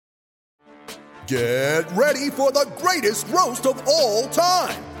Get ready for the greatest roast of all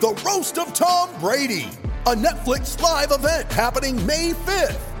time, the Roast of Tom Brady, a Netflix live event happening May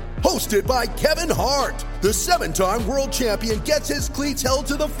 5th. Hosted by Kevin Hart, the 7-time world champion gets his cleats held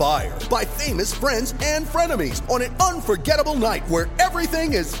to the fire by famous friends and frenemies on an unforgettable night where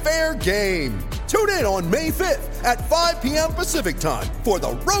everything is fair game. Tune in on May 5th at 5 p.m. Pacific time for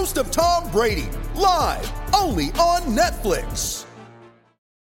the Roast of Tom Brady, live only on Netflix.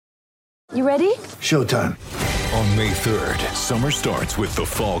 You ready? Showtime. On May 3rd, summer starts with The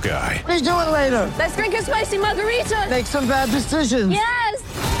Fall Guy. Let's do it later. Let's drink a spicy margarita. Make some bad decisions. Yes!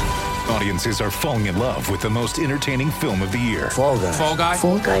 Audiences are falling in love with the most entertaining film of the year. Fall Guy. Fall Guy?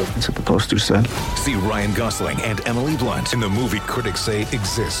 Fall guy. That's what the poster said. See Ryan Gosling and Emily Blunt in the movie critics say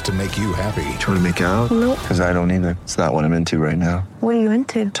exists to make you happy. Trying to make it out? Nope. Because I don't either. It's not what I'm into right now. What are you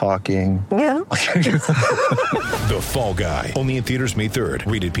into? Talking. Yeah. The Fall Guy. Only in theaters May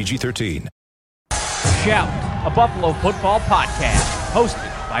 3rd. Rated PG-13. Shout, a Buffalo football podcast, hosted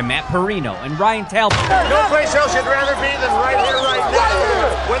by Matt Perino and Ryan Talbot. No place else you'd rather be than right here, right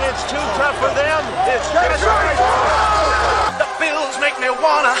now. When it's too tough for them, it's just right. The Bills make me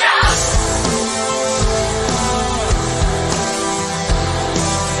wanna.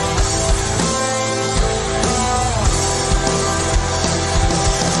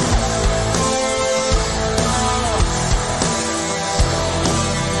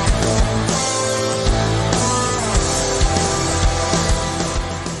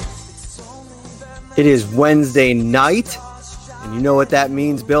 It is Wednesday night, and you know what that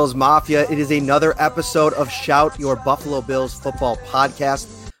means, Bills Mafia. It is another episode of Shout, your Buffalo Bills football podcast.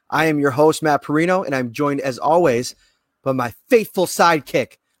 I am your host, Matt Perino, and I'm joined, as always, by my faithful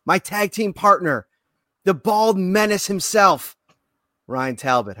sidekick, my tag team partner, the bald menace himself, Ryan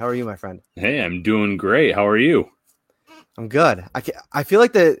Talbot. How are you, my friend? Hey, I'm doing great. How are you? I'm good. I feel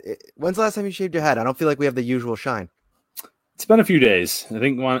like when's the last time you shaved your head? I don't feel like we have the usual shine. It's been a few days. I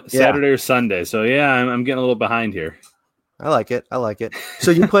think Saturday or Sunday. So yeah, I'm getting a little behind here. I like it. So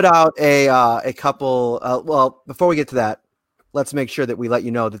you put out a couple. Well, before we get to that, let's make sure that we let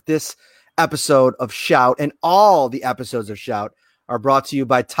you know that this episode of Shout and all the episodes of Shout are brought to you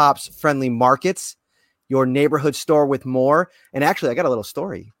by Tops Friendly Markets, your neighborhood store with more. And actually, I got a little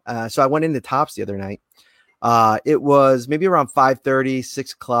story. So I went into Tops the other night. It was maybe around 5:30,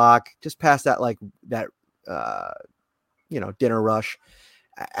 6 o'clock, just past that dinner rush.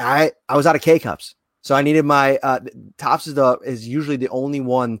 I was out of K-Cups. So I needed my Tops is usually the only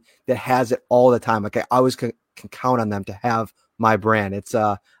one that has it all the time. Like I always can count on them to have my brand. It's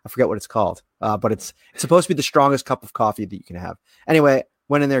I forget what it's called, but it's supposed to be the strongest cup of coffee that you can have. Anyway,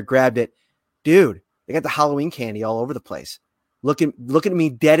 went in there, grabbed it. Dude, they got the Halloween candy all over the place. Looking at me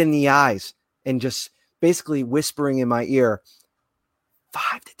dead in the eyes and just basically whispering in my ear,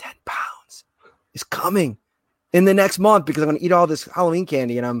 5 to 10 pounds is coming in the next month because I'm going to eat all this Halloween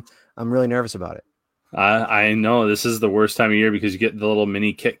candy, and I'm really nervous about it. I know this is the worst time of year because you get the little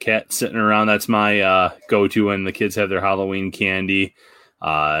mini Kit Kat sitting around. That's my go-to when the kids have their Halloween candy,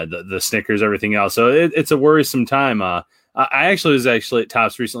 the Snickers, everything else. So it's a worrisome time. I was actually at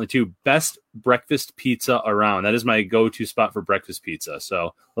Tops recently too. Best breakfast pizza around. That is my go-to spot for breakfast pizza.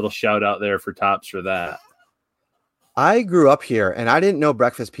 So little shout out there for Tops for that. I grew up here, and I didn't know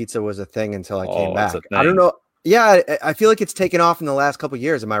breakfast pizza was a thing until I came back. I don't know. Yeah, I feel like it's taken off in the last couple of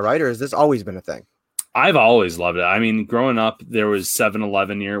years. Am I right, or has this always been a thing? I've always loved it. I mean, growing up, there was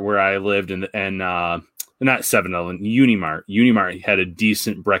 7-Eleven near where I lived, and not 7-Eleven, Unimart. Unimart had a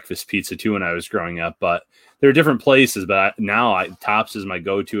decent breakfast pizza too when I was growing up, but there are different places. But now Tops is my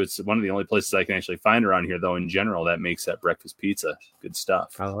go-to. It's one of the only places I can actually find around here, though, in general, that makes that breakfast pizza. Good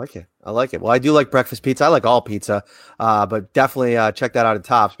stuff. I like it. Well, I do like breakfast pizza. I like all pizza, but definitely check that out at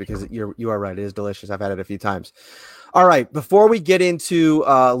Tops because you are right. It is delicious. I've had it a few times. All right. Before we get into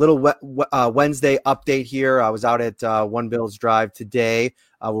a little Wednesday update here, I was out at One Bills Drive today.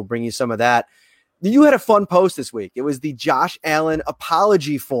 We'll bring you some of that. You had a fun post this week. It was the Josh Allen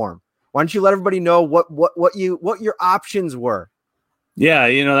apology form. Why don't you let everybody know what your options were? Yeah,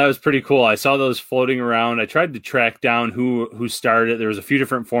 that was pretty cool. I saw those floating around. I tried to track down who started it. There was a few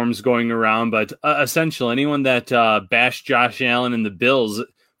different forms going around, but essentially anyone that bashed Josh Allen and the Bills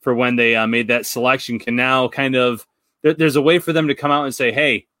for when they made that selection can now kind of there's a way for them to come out and say,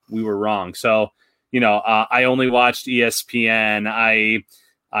 hey, we were wrong. So, I only watched ESPN.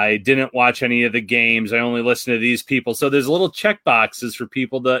 I didn't watch any of the games. I only listened to these people. So there's little check boxes for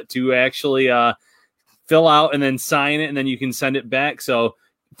people to actually fill out and then sign it, and then you can send it back. So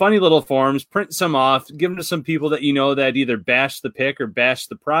funny little forms, print some off, give them to some people that that either bash the pick or bash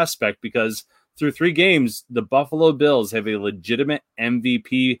the prospect, because through 3 games, the Buffalo Bills have a legitimate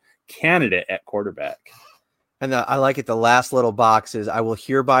MVP candidate at quarterback. And I like it. The last little box is, I will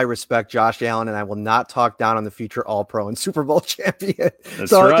hereby respect Josh Allen, and I will not talk down on the future All-Pro and Super Bowl champion. That's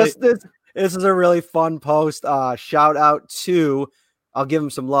so right. this is a really fun post. Shout out to, I'll give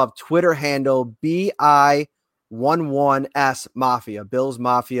him some love, Twitter handle BI11S Mafia, Bills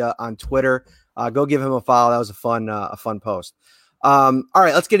Mafia on Twitter. Go give him a follow. That was a fun post. All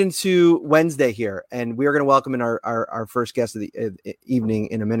right, let's get into Wednesday here, and we are going to welcome in our first guest of the evening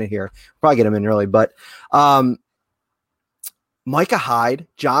in a minute here. Probably get him in early, but Micah Hyde,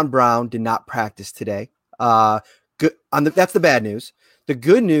 John Brown did not practice today. That's the bad news. The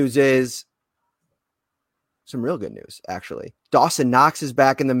good news is some real good news, actually. Dawson Knox is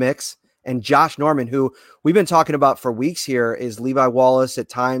back in the mix, and Josh Norman, who we've been talking about for weeks here, is Levi Wallace at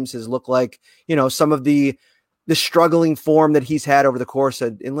times has looked like, some of the struggling form that he's had over the course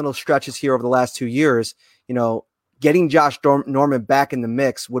of in little stretches here over the last 2 years. Getting Josh Norman back in the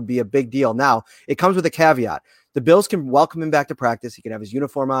mix would be a big deal. Now, it comes with a caveat. The Bills can welcome him back to practice. He can have his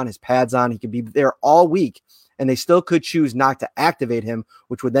uniform on, his pads on. He could be there all week, and they still could choose not to activate him,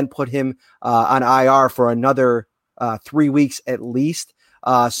 which would then put him on IR for another 3 weeks at least.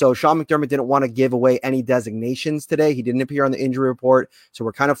 So Sean McDermott didn't want to give away any designations today. He didn't appear on the injury report. So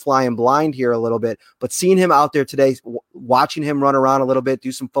we're kind of flying blind here a little bit, but seeing him out there today, watching him run around a little bit,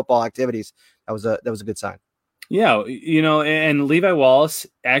 do some football activities, that was a good sign. Yeah. And Levi Wallace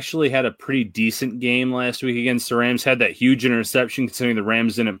actually had a pretty decent game last week against the Rams, had that huge interception considering the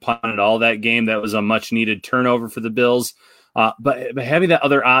Rams didn't punt at all that game. That was a much needed turnover for the Bills. But having that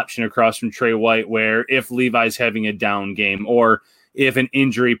other option across from Trey White, where if Levi's having a down game or if an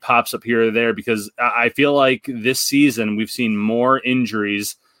injury pops up here or there, because I feel like this season we've seen more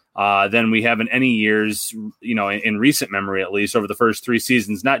injuries than we have in any years, in recent memory, at least over the first 3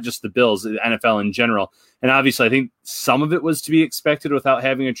 seasons, not just the Bills, the NFL in general. And obviously I think some of it was to be expected without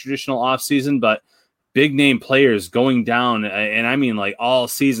having a traditional offseason, but big name players going down, and I mean like all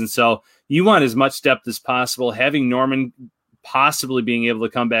season. So you want as much depth as possible. Having Norman possibly being able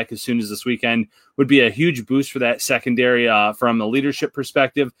to come back as soon as this weekend would be a huge boost for that secondary from a leadership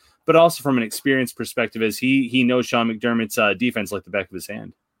perspective, but also from an experience perspective, as he knows Sean McDermott's defense like the back of his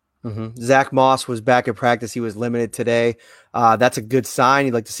hand. Mm-hmm. Zach Moss was back in practice. He was limited today. That's a good sign.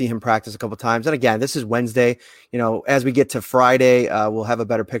 You'd like to see him practice a couple times. And again, this is Wednesday. As we get to Friday, we'll have a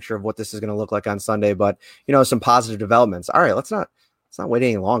better picture of what this is going to look like on Sunday. But some positive developments. All right, let's not wait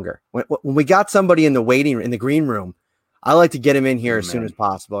any longer. When we got somebody in the green room, I like to get him in here as soon as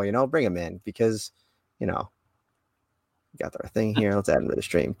possible. Bring him in because we got our thing here. Let's add him to the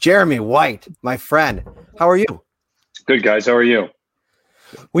stream. Jeremy White, my friend, how are you? Good, guys. How are you?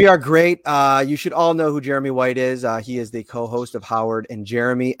 We are great. You should all know who Jeremy White is. He is the co-host of Howard and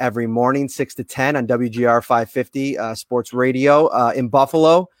Jeremy every morning, 6 to 10 on WGR 550 Sports Radio in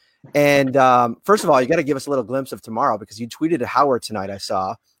Buffalo. And first of all, you got to give us a little glimpse of tomorrow because you tweeted at Howard tonight, I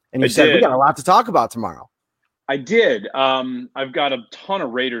saw, and you said we got a lot to talk about tomorrow. I did. I've got a ton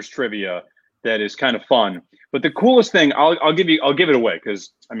of Raiders trivia that is kind of fun. But the coolest thing, I'll give it away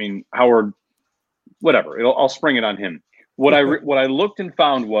because Howard, whatever. I'll spring it on him. What I looked and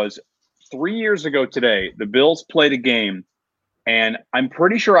found was 3 years ago today, the Bills played a game, and I'm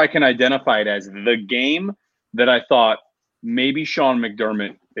pretty sure I can identify it as the game that I thought maybe Sean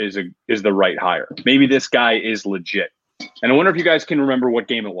McDermott is the right hire. Maybe this guy is legit. And I wonder if you guys can remember what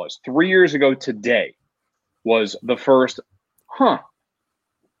game it was. 3 years ago today was the first,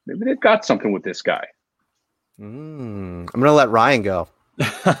 maybe they've got something with this guy. I'm going to let Ryan go.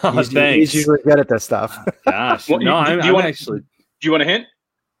 He's usually good at this stuff. Gosh, well, no, do you want a hint?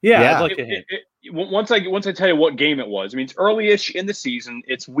 Yeah. I'd like a hint. Once I tell you what game it was, it's early-ish in the season.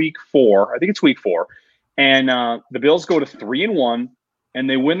 It's week 4. I think it's week 4. And the Bills go to 3-1, and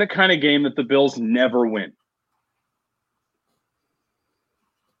they win the kind of game that the Bills never win.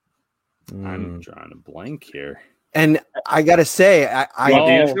 I'm drawing a blank here. And I got to say,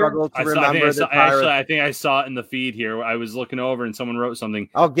 I struggle to remember. I think I saw it in the feed here. I was looking over and someone wrote something.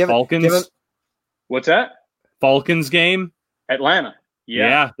 Oh, Falcons. What's that? Falcons game? Atlanta.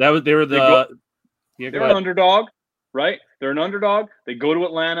 Yeah. They were they're an underdog, right? They're an underdog. They go to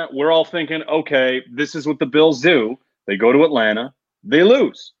Atlanta. We're all thinking, okay, this is what the Bills do. They go to Atlanta. They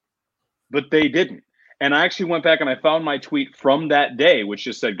lose. But they didn't. And I actually went back and I found my tweet from that day, which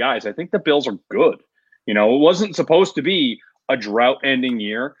just said, guys, I think the Bills are good. It wasn't supposed to be a drought-ending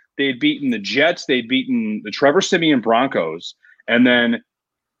year. They had beaten the Jets. They'd beaten the Trevor Siemian Broncos. And then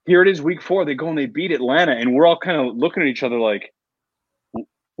here it is, week 4. They go and they beat Atlanta. And we're all kind of looking at each other like,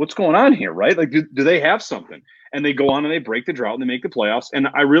 what's going on here, right? Like, do they have something? And they go on and they break the drought and they make the playoffs. And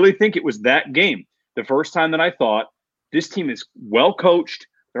I really think it was that game, the first time that I thought, this team is well coached.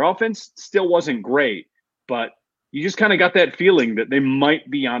 Their offense still wasn't great, but you just kind of got that feeling that they might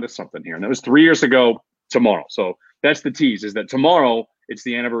be onto something here. And that was 3 years ago tomorrow. So that's the tease, is that tomorrow it's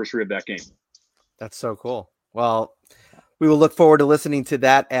the anniversary of that game. That's so cool. Well, we will look forward to listening to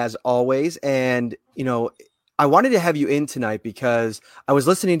that as always. And, you know, I wanted to have you in tonight because I was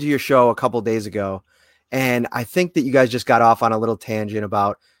listening to your show a couple days ago, and I think that you guys just got off on a little tangent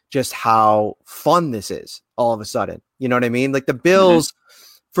about just how fun this is all of a sudden. You know what I mean? Like the Bills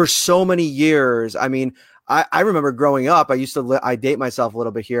for so many years. I mean, I remember growing up, I used to, I date myself a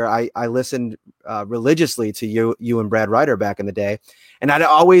little bit here. I listened religiously to you and Brad Ryder back in the day. And I'd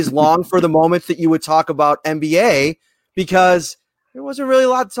always long for the moment that you would talk about NBA because there wasn't really a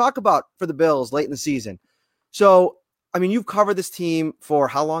lot to talk about for the Bills late in the season. So, I mean, you've covered this team for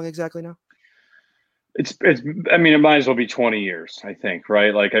how long exactly now? I mean, it might as well be 20 years, I think,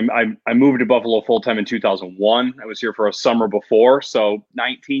 right? Like I moved to Buffalo full-time in 2001. I was here for a summer before, so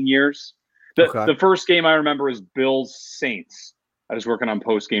 19 years. The first game I remember is Bills Saints. I was working on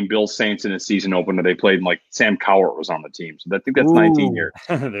post-game Bills Saints in a season opener. They played, and like Sam Cowart was on the team. So I think that's 19 years.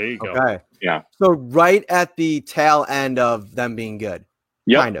 There you go. Okay. Yeah. So right at the tail end of them being good.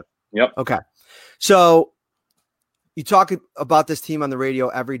 Yep. Kind of. Yep. Okay. So you talk about this team on the radio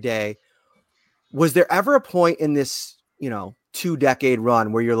every day. Was there ever a point in this, 2-decade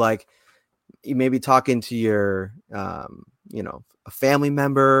run where you're like, you may be talking to your, a family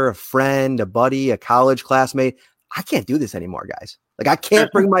member, a friend, a buddy, a college classmate? I can't do this anymore, guys. Like, I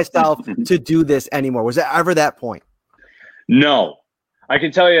can't bring myself to do this anymore. Was there ever that point? No. I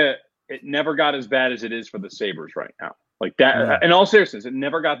can tell you it never got as bad as it is for the Sabres right now. Like that, in all seriousness, it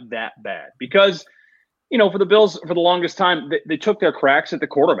never got that bad because, for the Bills, for the longest time, they took their cracks at the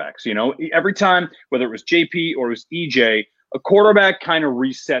quarterbacks. Every time, whether it was JP or it was EJ, a quarterback kind of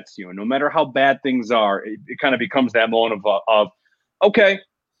resets you. And no matter how bad things are, it kind of becomes that moment of okay,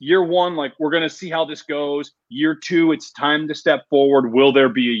 year one, like we're going to see how this goes. Year two, it's time to step forward. Will there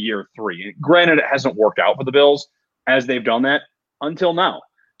be a year three? And granted, it hasn't worked out for the Bills as they've done that until now.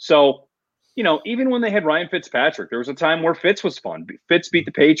 So, even when they had Ryan Fitzpatrick, there was a time where Fitz was fun. Fitz beat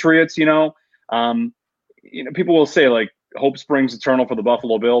the Patriots, people will say like hope springs eternal for the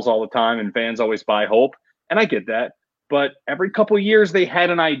Buffalo Bills all the time, and fans always buy hope. And I get that. But every couple of years they had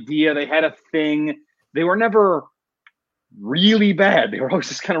an idea, they had a thing. They were never really bad. They were always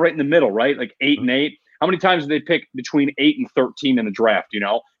just kind of right in the middle, right? Like 8-8. How many times did they pick between 8 and 13 in the draft?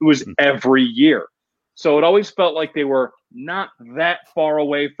 It was every year. So it always felt like they were not that far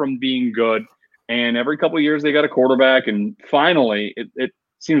away from being good. And every couple of years they got a quarterback. And finally, it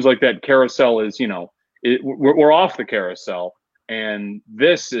seems like that carousel is, we're off the carousel. And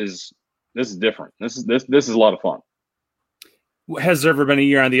this is different. This is a lot of fun. Has there ever been a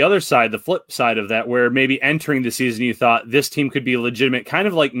year on the other side, the flip side of that, where maybe entering the season you thought this team could be legitimate? Kind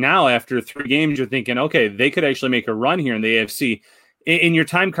of like now after 3 games, you're thinking, okay, they could actually make a run here in the AFC. In your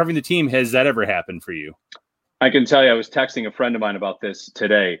time covering the team, has that ever happened for you? I can tell you, I was texting a friend of mine about this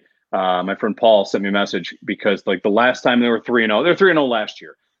today. My friend Paul sent me a message because like the last time they were 3-0, they're 3-0 last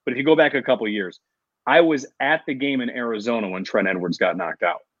year. But if you go back a couple of years, I was at the game in Arizona when Trent Edwards got knocked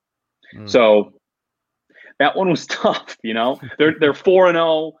out. So that one was tough, They're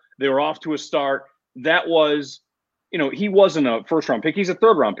 4-0. They were off to a start. That was, he wasn't a first-round pick. He's a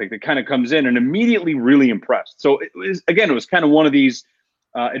third-round pick that kind of comes in and immediately really impressed. So it was kind of one of these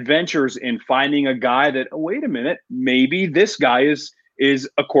adventures in finding a guy that, oh, wait a minute, maybe this guy is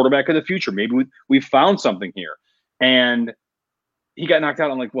a quarterback of the future. Maybe we found something here. And he got knocked out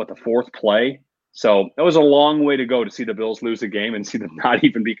on the 4th play. So that was a long way to go to see the Bills lose a game and see them not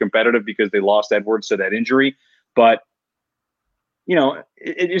even be competitive because they lost Edwards to that injury. But,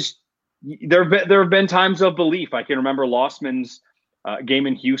 it is there have been times of belief. I can remember Lossman's game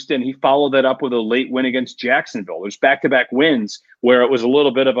in Houston. He followed that up with a late win against Jacksonville. There's back-to-back wins where it was a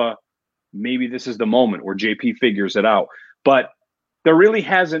little bit of a maybe this is the moment where JP figures it out. But there really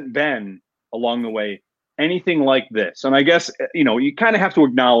hasn't been along the way anything like this. And I guess, you kind of have to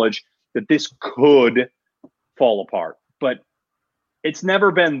acknowledge that this could fall apart, but it's never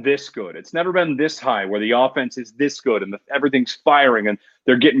been this good. It's never been this high where the offense is this good and everything's firing and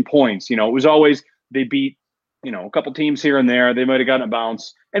they're getting points. It was always they beat, a couple teams here and there. They might have gotten a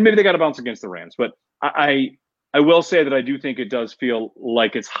bounce, and maybe they got a bounce against the Rams. But I will say that I do think it does feel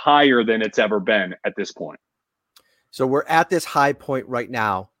like it's higher than it's ever been at this point. So we're at this high point right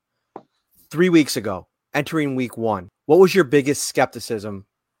now. 3 weeks ago, entering week 1, what was your biggest skepticism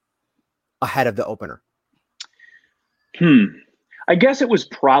ahead of the opener? I guess it was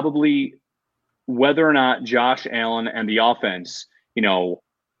probably whether or not Josh Allen and the offense,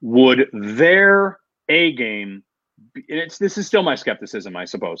 would their A game this is still my skepticism, I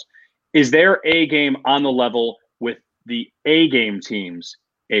suppose. Is their A game on the level with the A game teams'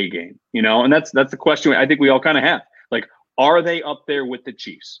 A game? And that's the question I think we all kind of have. Like, are they up there with the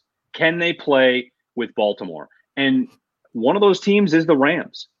Chiefs? Can they play with Baltimore? And one of those teams is the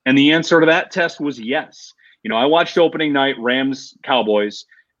Rams. And the answer to that test was yes. I watched opening night Rams Cowboys,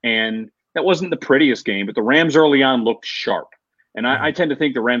 and that wasn't the prettiest game, but the Rams early on looked sharp. And I tend to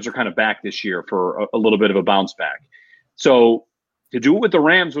think the Rams are kind of back this year for a little bit of a bounce back. So to do it with the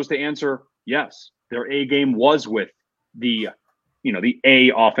Rams was to answer yes. Their A game was with the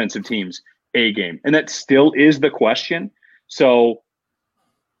A offensive team's A game. And that still is the question. So,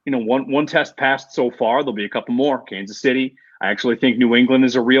 one test passed so far. There'll be a couple more. Kansas City. I actually think New England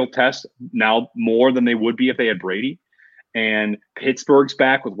is a real test now, more than they would be if they had Brady. And Pittsburgh's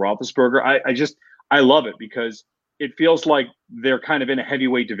back with Roethlisberger. I love it because it feels like they're kind of in a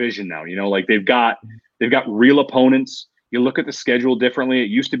heavyweight division now. Like they've got real opponents. You look at the schedule differently. It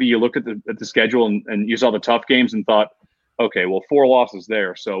used to be you look at the schedule and you saw the tough games and thought, okay, well, 4 losses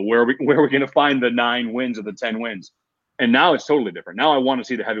there. So where are we going to find the 9 wins or the 10 wins? And now it's totally different. Now I want to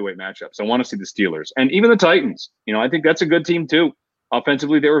see the heavyweight matchups. I want to see the Steelers and even the Titans. I think that's a good team too.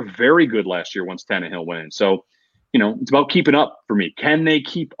 Offensively, they were very good last year once Tannehill went in. So, it's about keeping up for me. Can they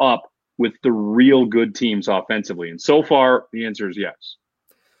keep up with the real good teams offensively? And so far, the answer is yes.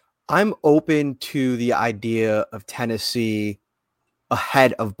 I'm open to the idea of Tennessee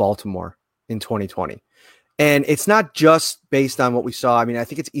ahead of Baltimore in 2020. And it's not just based on what we saw. I mean, I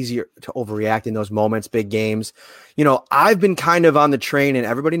think it's easier to overreact in those moments, big games. I've been kind of on the train, and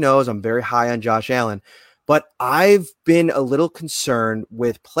everybody knows I'm very high on Josh Allen, but I've been a little concerned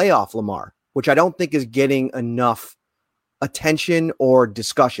with playoff Lamar, which I don't think is getting enough attention or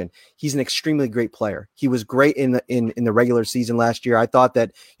discussion. He's an extremely great player. He was great in the regular season last year. I thought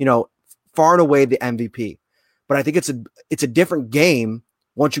that, far and away the MVP, but I think it's a different game.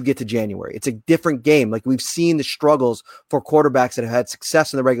 Once you get to January, it's a different game. Like we've seen the struggles for quarterbacks that have had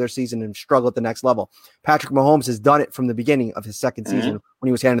success in the regular season and struggle at the next level. Patrick Mahomes has done it from the beginning of his second season when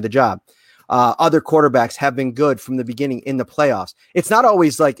he was handed the job. Other quarterbacks have been good from the beginning in the playoffs. It's not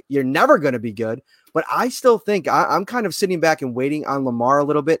always like you're never going to be good, but I still think I'm kind of sitting back and waiting on Lamar a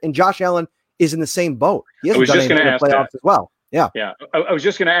little bit. And Josh Allen is in the same boat. He hasn't done anything in the playoffs as well. Yeah. I was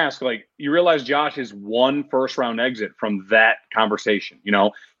just going to ask, you realize Josh is 1 first-round exit from that conversation.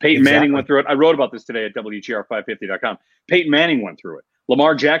 Peyton Manning went through it. I wrote about this today at WGR550.com. Peyton Manning went through it.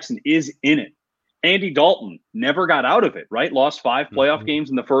 Lamar Jackson is in it. Andy Dalton never got out of it, right? Lost 5 playoff games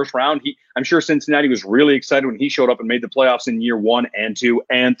in the first round. I'm sure Cincinnati was really excited when he showed up and made the playoffs in year 1 and 2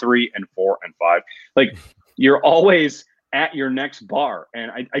 and 3 and 4 and 5. Like, you're always at your next bar.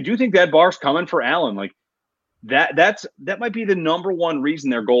 And I do think that bar's coming for Allen. Like, that might be the number one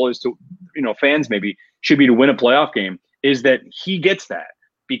reason their goal is to, fans maybe should be to win a playoff game, is that he gets that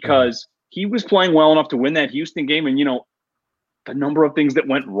because he was playing well enough to win that Houston game. And, the number of things that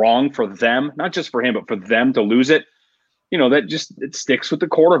went wrong for them, not just for him, but for them to lose it, it sticks with the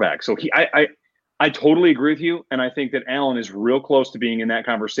quarterback. So I totally agree with you. And I think that Allen is real close to being in that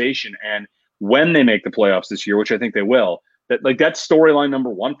conversation. And when they make the playoffs this year, which I think they will, that's storyline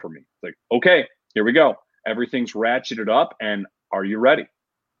number 1 for me. Like, okay, here we go. Everything's ratcheted up, and are you ready?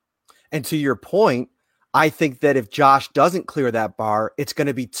 And to your point, I think that if Josh doesn't clear that bar, it's going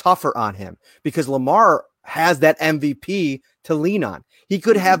to be tougher on him because Lamar has that MVP to lean on. He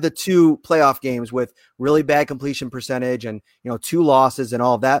could have the 2 playoff games with really bad completion percentage and, 2 losses and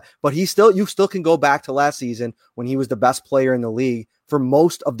all of that, but you still can go back to last season when he was the best player in the league for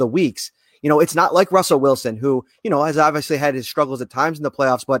most of the weeks. It's not like Russell Wilson, who, has obviously had his struggles at times in the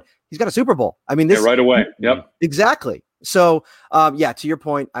playoffs, but he's got a Super Bowl. I mean, this right away. Yep. Exactly. So, to your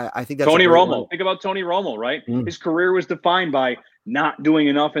point, I think that's Tony Romo. Think about Tony Romo, right? His career was defined by not doing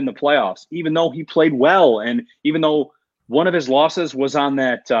enough in the playoffs, even though he played well. And even though one of his losses was on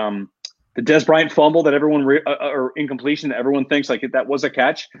that, the Des Bryant fumble that everyone, or incompletion that everyone thinks like that was a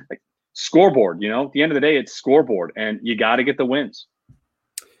catch, like scoreboard, at the end of the day, it's scoreboard and you got to get the wins.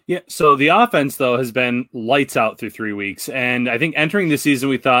 Yeah, so the offense, though, has been lights out through 3 weeks. And I think entering the season,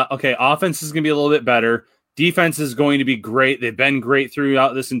 we thought, okay, offense is going to be a little bit better. Defense is going to be great. They've been great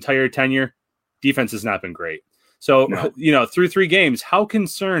throughout this entire tenure. Defense has not been great. So, through 3 games, how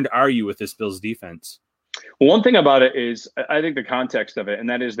concerned are you with this Bills defense? Well, one thing about it is I think the context of it, and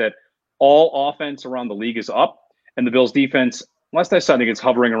that is that all offense around the league is up, and the Bills defense, last I saw, I think it's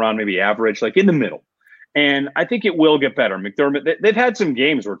hovering around maybe average, like in the middle. And I think it will get better. McDermott, they've had some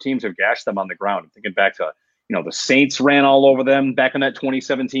games where teams have gashed them on the ground. I'm thinking back to, the Saints ran all over them back in that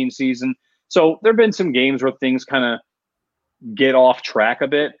 2017 season. So there have been some games where things kind of get off track a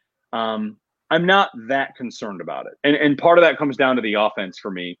bit. But I'm not that concerned about it. And part of that comes down to the offense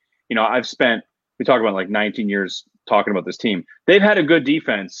for me. You know, we talk about like 19 years talking about this team. They've had a good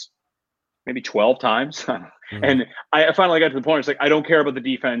defense maybe 12 times. And I finally got to the point, it's like, I don't care about the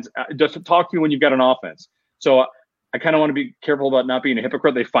defense. Just talk to me when you've got an offense. So I kind of want to be careful about not being a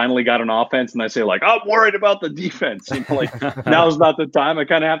hypocrite. They finally got an offense, and I say, like, I'm worried about the defense. You know, like, now's not the time. I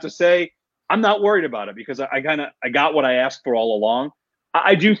kind of have to say, I'm not worried about it because I got what I asked for all along.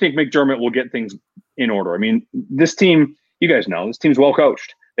 I do think McDermott will get things in order. I mean, this team, you guys know, this team's well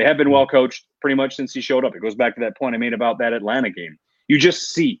coached. They have been well coached pretty much since he showed up. It goes back to that point I made about that Atlanta game. You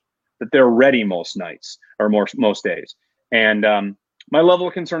just see that they're ready most nights or most days. And my level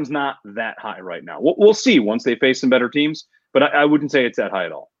of concern is not that high right now. We'll see once they face some better teams, but I wouldn't say it's that high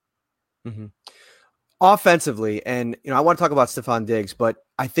at all. Mm-hmm. Offensively, and I want to talk about Stefon Diggs, but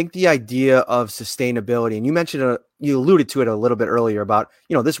I think the idea of sustainability, and you mentioned you alluded to it a little bit earlier about,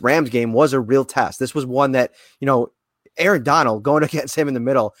 this Rams game was a real test. This was one that, Aaron Donald going against him in the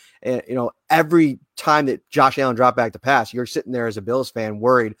middle, and every time that Josh Allen dropped back to pass, you're sitting there as a Bills fan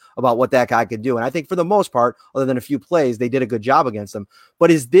worried about what that guy could do. And I think for the most part, other than a few plays, they did a good job against him.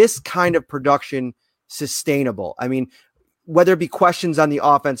 But is this kind of production sustainable? I mean, whether it be questions on the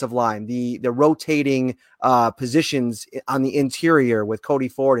offensive line, the rotating positions on the interior with Cody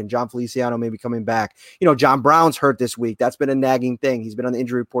Ford and John Feliciano maybe coming back. John Brown's hurt this week. That's been a nagging thing. He's been on the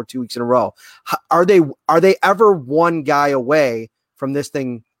injury report 2 weeks in a row. Are they ever one guy away from this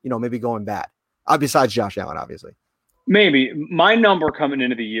thing, maybe going bad? Besides Josh Allen, obviously. Maybe. My number coming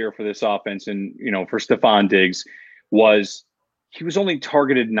into the year for this offense and, for Stefon Diggs was he was only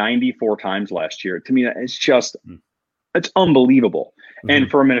targeted 94 times last year. To me, it's just – it's unbelievable. Mm-hmm.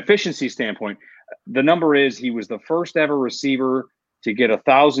 And from an efficiency standpoint, the number is he was the first ever receiver to get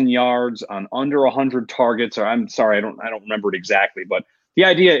 1,000 yards on under 100 targets. Or I'm sorry, I don't remember it exactly. But the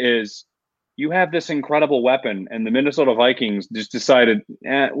idea is you have this incredible weapon, and the Minnesota Vikings just decided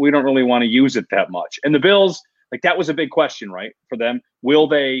we don't really want to use it that much. And the Bills, like, that was a big question, right, for them. Will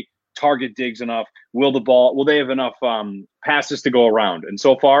they target Diggs enough? Will they have enough passes to go around? And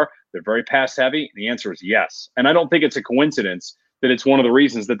so far, they're very pass heavy. The answer is yes. And I don't think it's a coincidence that it's one of the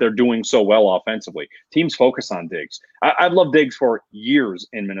reasons that they're doing so well offensively. Teams focus on Diggs. I've loved Diggs for years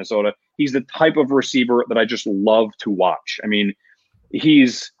in Minnesota. He's the type of receiver that I just love to watch. I mean,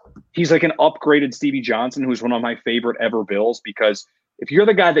 he's like an upgraded Stevie Johnson, who's one of my favorite ever Bills, because if you're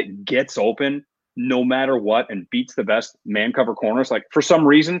the guy that gets open no matter what and beats the best man cover corners, like, for some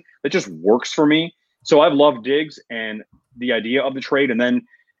reason, that just works for me. So I've loved Diggs and the idea of the trade. And then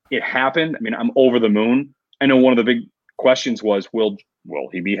it happened. I mean, I'm over the moon. I know one of the big questions was, will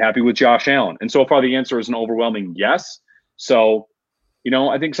he be happy with Josh Allen? And so far, the answer is an overwhelming yes. So,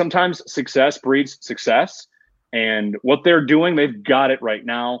 I think sometimes success breeds success. And what they're doing, they've got it right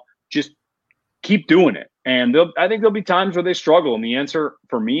now. Just keep doing it. And I think there'll be times where they struggle. And the answer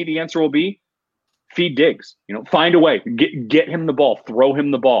will be feed Diggs. Find a way. Get him the ball. Throw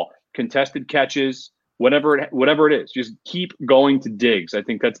him the ball. Contested catches. Whatever it is, just keep going to Diggs. I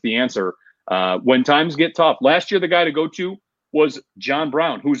think that's the answer. When times get tough. Last year, the guy to go to was John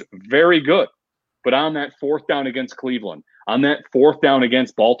Brown, who's very good. But on that fourth down against Cleveland, on that fourth down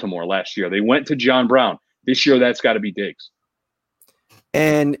against Baltimore last year, they went to John Brown. This year, that's got to be Diggs.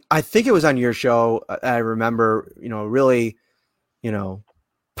 And I think it was on your show, I remember, really,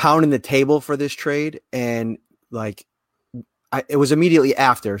 pounding the table for this trade. And like, it was immediately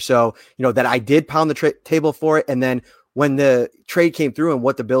after. So, that I did pound the table for it. And then when the trade came through and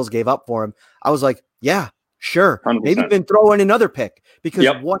what the Bills gave up for him, I was like, yeah, sure. 100%. Maybe even throw in another pick, because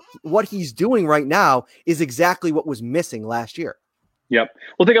what he's doing right now is exactly what was missing last year. Yep.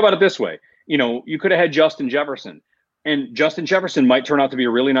 Well, think about it this way. You could have had Justin Jefferson, and Justin Jefferson might turn out to be a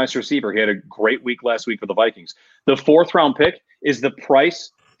really nice receiver. He had a great week last week for the Vikings. The 4th round pick is the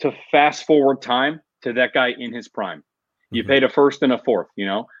price to fast forward time to that guy in his prime. You paid a 1st and a 4th,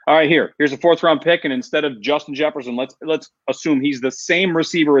 All right, here's a 4th round pick, and instead of Justin Jefferson, let's assume he's the same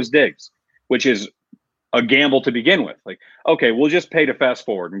receiver as Diggs, which is a gamble to begin with. Like, okay, we'll just pay to fast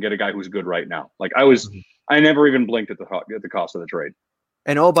forward and get a guy who's good right now. Like, I never even blinked at the cost of the trade.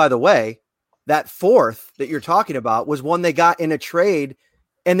 And oh, by the way, that 4th that you're talking about was one they got in a trade,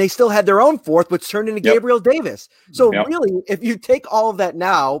 and they still had their own 4th, which turned into Gabriel Davis. So really, if you take all of that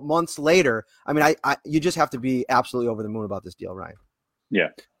now, months later, I mean, you just have to be absolutely over the moon about this deal, Ryan. Yeah.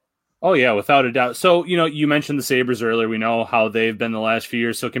 Oh, yeah, without a doubt. So, you mentioned the Sabres earlier. We know how they've been the last few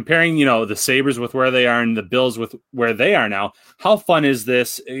years. So comparing, the Sabres with where they are and the Bills with where they are now, how fun is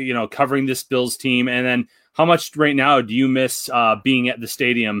this, covering this Bills team? And then how much right now do you miss being at the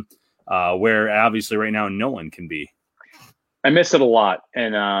stadium where obviously right now no one can be? I miss it a lot.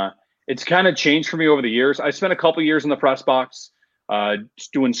 And it's kind of changed for me over the years. I spent a couple years in the press box,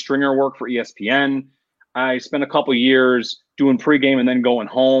 just doing stringer work for ESPN. I spent a couple years doing pregame and then going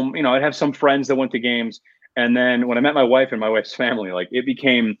home. You know, I'd have some friends that went to games. And then when I met my wife and my wife's family, like it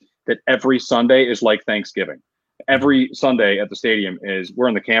became that every Sunday is like Thanksgiving. Every Sunday at the stadium we're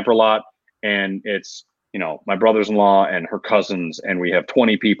in the camper lot, and it's, you know, my brothers-in-law and her cousins, and we have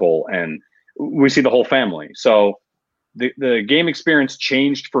 20 people, and we see the whole family. So the game experience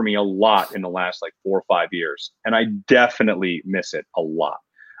changed for me a lot in the last like 4 or 5 years, and I definitely miss it a lot.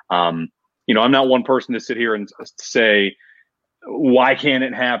 You know, I'm not one person to sit here and say, why can't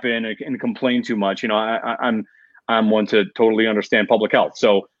it happen, and complain too much. You know, I'm one to totally understand public health.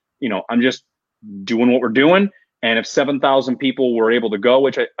 So, you know, I'm just doing what we're doing. And if 7,000 people were able to go,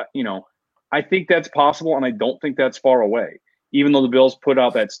 which I think that's possible, and I don't think that's far away. Even though the Bills put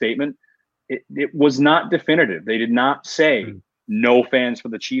out that statement, it was not definitive. They did not say no fans for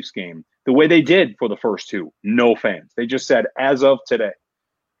the Chiefs game the way they did for the first two. No fans. They just said as of today.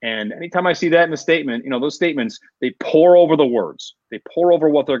 And anytime I see that in a statement, you know, those statements, they pour over the words. They pour over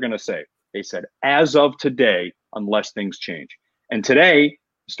what they're going to say. They said as of today, unless things change. And today,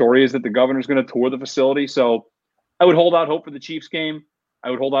 the story is that the governor's going to tour the facility. So I would hold out hope for the Chiefs game.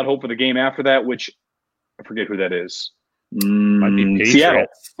 I would hold out hope for the game after that, which I forget who that is. Might be Patriots.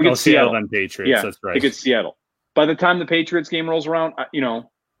 Seattle. Seattle and Patriots. Yeah, that's right. I think it's Seattle. By the time the Patriots game rolls around, you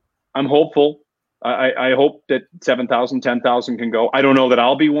know, I'm hopeful. I hope that 7,000, 10,000 can go. I don't know that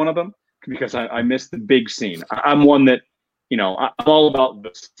I'll be one of them because I miss the big scene. I'm one that, you know, I'm all about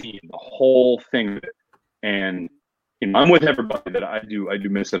the scene, the whole thing of it. And, you know, I'm with everybody that I do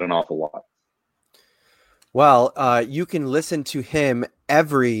miss it an awful lot. Well, you can listen to him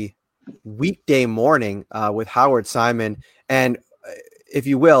every weekday morning with Howard Simon, and if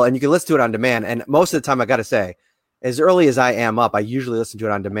you will, and you can listen to it on demand. And most of the time, I got to say, as early as I am up, I usually listen to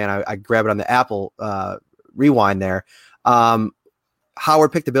it on demand. I grab it on the Apple Rewind there.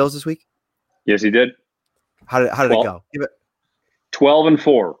 Howard picked the Bills this week? Yes, he did. How did it go? Give it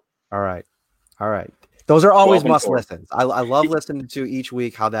 12-4. All right. Those are always must 4. listens. I love listening to each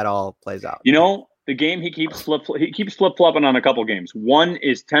week how that all plays out. You know, the game he keeps flip-flopping on a couple games. One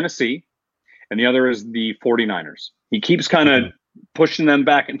is Tennessee, and the other is the 49ers. He keeps kind of pushing them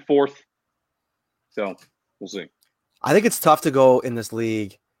back and forth. So we'll see. I think it's tough to go in this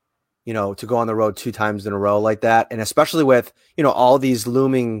league, you know, to go on the road 2 times in a row like that. And especially with, you know, all these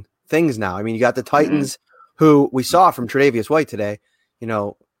looming things now. I mean, you got the Titans who we saw from Tre'Davious White today, you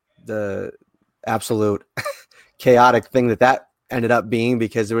know, the absolute chaotic thing that ended up being,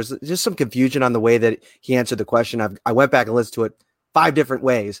 because there was just some confusion on the way that he answered the question. I went back and listened to it 5 different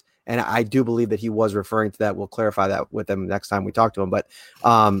ways, and I do believe that he was referring to that. We'll clarify that with him next time we talk to him. But,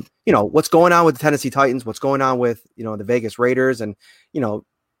 you know, what's going on with the Tennessee Titans, what's going on with, you know, the Vegas Raiders. And, you know,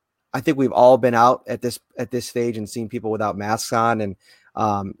 I think we've all been out at this stage and seen people without masks on. And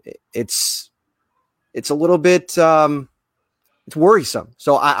it's a little bit, it's worrisome.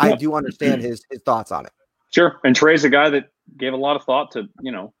 So I do understand his thoughts on it. Sure. And Trey's a guy that gave a lot of thought to,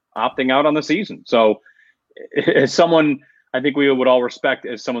 you know, opting out on the season. So as someone I think we would all respect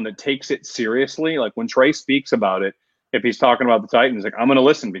as someone that takes it seriously, like when Trey speaks about it, if he's talking about the Titans, like I'm going to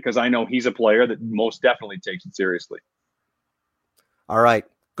listen because I know he's a player that most definitely takes it seriously. All right.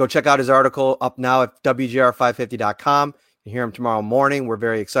 Go check out his article up now at WGR550.com. You hear him tomorrow morning. We're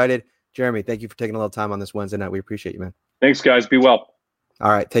very excited. Jeremy, thank you for taking a little time on this Wednesday night. We appreciate you, man. Thanks, guys. Be well.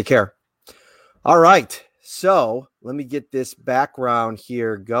 All right. Take care. All right. So let me get this background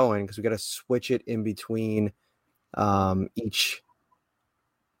here going because we got to switch it in between each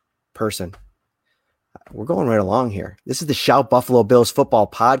person. We're going right along here. This is the Shout Buffalo Bills Football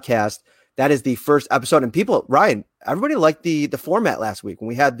Podcast. That is the first episode. And people, Ryan, everybody liked the format last week when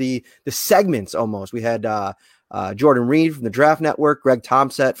we had the segments almost. We had Jordan Reed from the Draft Network, Greg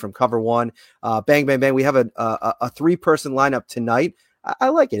Tomset from Cover One. Bang, bang, bang. We have a 3-person lineup tonight. I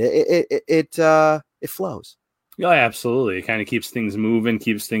like it. It flows. Yeah, absolutely. It kind of keeps things moving,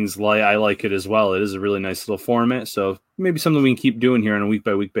 keeps things light. I like it as well. It is a really nice little format. So maybe something we can keep doing here on a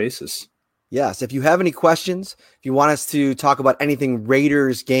week-by-week basis. Yes. If you have any questions, if you want us to talk about anything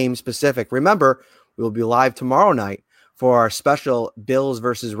Raiders game specific, remember, we will be live tomorrow night for our special Bills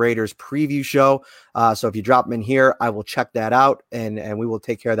versus Raiders preview show. So if you drop them in here, I will check that out and we will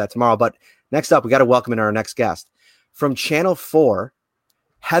take care of that tomorrow. But next up, we got to welcome in our next guest from Channel 4,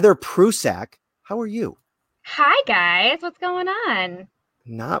 Heather Prusak. How are you? Hi, guys. What's going on?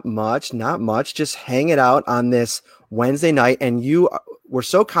 Not much. Just hanging out on this Wednesday night. And you were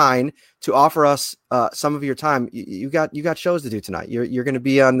so kind to offer us some of your time. You got shows to do tonight. You're going to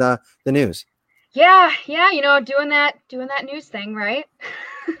be on the news. Yeah. You know, doing that news thing, right?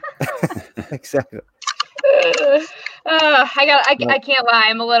 Exactly. I can't lie.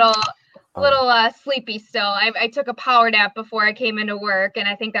 I'm a little sleepy still. I took a power nap before I came into work, and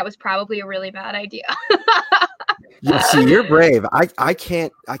I think that was probably a really bad idea. Yeah, see, you're brave. I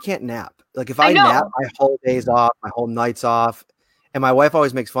can't nap. Like if I nap, my whole day's off, my whole night's off. And my wife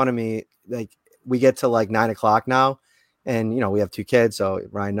always makes fun of me. Like we get to like 9 o'clock now, and we have 2 kids, so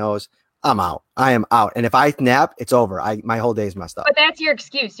Ryan knows I'm out. I am out. And if I nap, it's over. My whole day's messed up. But that's your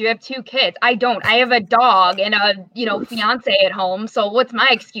excuse. You have 2 kids. I don't. I have a dog and a fiance at home. So what's my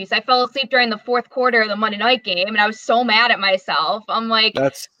excuse? I fell asleep during the 4th quarter of the Monday night game, and I was so mad at myself. I'm like,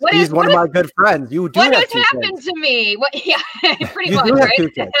 he's one of my good friends. You do what have has 2 happened kids. to me? What? Yeah, pretty You much, do have right? 2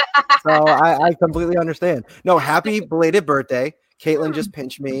 kids. So I completely understand. No, happy belated birthday. Caitlin just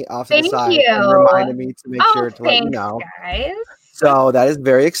pinched me off to the side and reminded me to make sure to let you know. Guys. So that is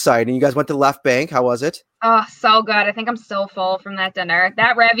very exciting. You guys went to Left Bank. How was it? Oh, so good. I think I'm still full from that dinner.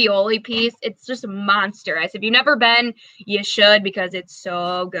 That ravioli piece, it's just monstrous. If you've never been, you should because it's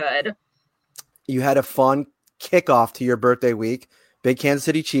so good. You had a fun kickoff to your birthday week. Big Kansas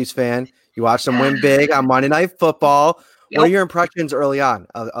City Chiefs fan. You watched them win big on Monday Night Football. Yep. What are your impressions early on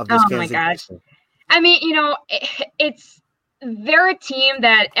of this Kansas City Chiefs? Team? I mean, they're a team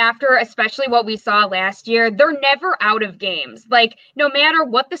that after especially what we saw last year, they're never out of games. Like no matter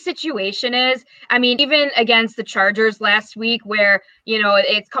what the situation is. I mean, even against the Chargers last week where,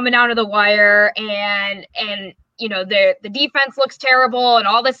 it's coming down to the wire and the defense looks terrible and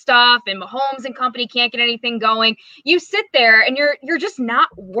all this stuff and Mahomes and company can't get anything going. You sit there and you're just not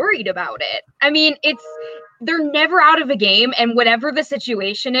worried about it. I mean, they're never out of a game, and whatever the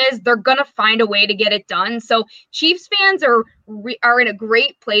situation is, they're going to find a way to get it done. So Chiefs fans are in a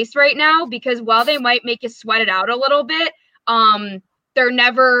great place right now because while they might make you sweat it out a little bit, they're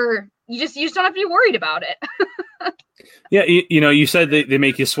never you just don't have to be worried about it. Yeah, you said they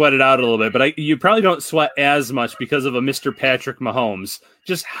make you sweat it out a little bit, but you probably don't sweat as much because of a Mr. Patrick Mahomes.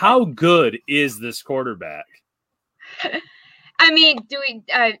 Just how good is this quarterback? I mean,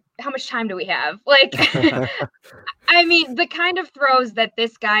 how much time do we have? Like, I mean, the kind of throws that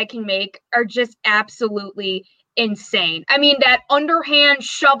this guy can make are just absolutely insane. I mean, that underhand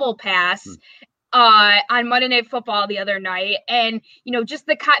shovel pass on Monday Night Football the other night, and just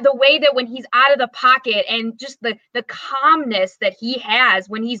the way that when he's out of the pocket and just the calmness that he has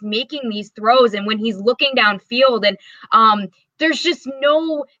when he's making these throws and when he's looking downfield, and there's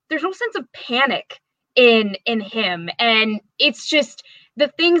no sense of panic in him, and it's just the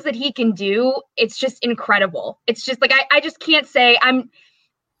things that he can do. It's just incredible. It's just like I just can't say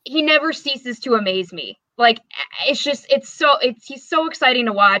he never ceases to amaze me. Like he's so exciting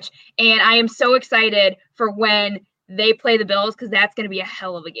to watch, and I am so excited for when they play the Bills because that's going to be a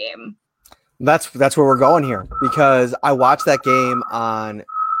hell of a game. That's where we're going here because I watched that game on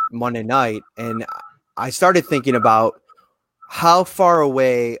Monday night and I started thinking about how far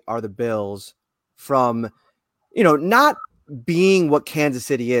away are the Bills from, not being what Kansas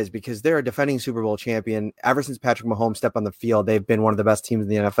City is because they're a defending Super Bowl champion. Ever since Patrick Mahomes stepped on the field, they've been one of the best teams in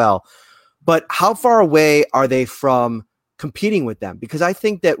the NFL. But how far away are they from competing with them? Because I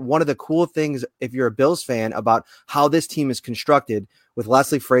think that one of the cool things, if you're a Bills fan, about how this team is constructed with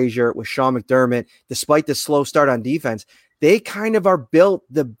Leslie Frazier, with Sean McDermott, despite the slow start on defense, they kind of are built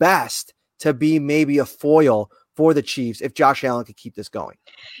the best to be maybe a foil for the Chiefs if Josh Allen could keep this going.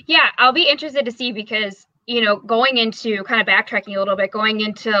 Yeah, I'll be interested to see because, going into kind of backtracking a little bit, going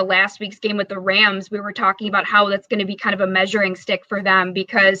into last week's game with the Rams, we were talking about how that's going to be kind of a measuring stick for them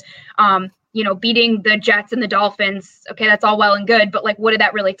because, beating the Jets and the Dolphins, okay, that's all well and good, but like, what did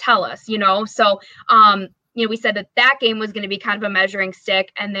that really tell us, So, we said that game was going to be kind of a measuring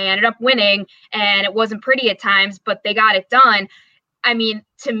stick and they ended up winning and it wasn't pretty at times, but they got it done. I mean,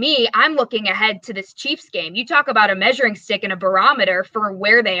 to me, I'm looking ahead to this Chiefs game. You talk about a measuring stick and a barometer for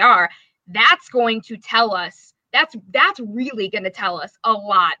where they are. That's going to tell us, that's really going to tell us a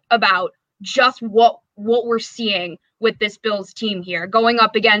lot about just what we're seeing with this Bills team here, going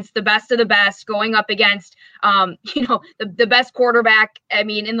up against the best of the best, going up against, the best quarterback,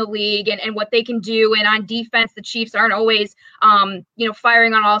 in the league and what they can do. And on defense, the Chiefs aren't always,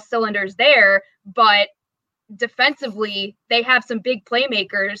 firing on all cylinders there, but defensively, they have some big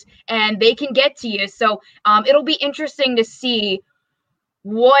playmakers and they can get to you. So it'll be interesting to see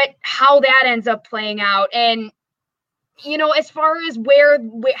how that ends up playing out. And, as far as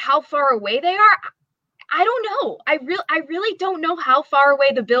how far away they are, I don't know. I really don't know how far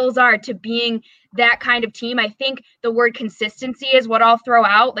away the Bills are to being that kind of team. I think the word consistency is what I'll throw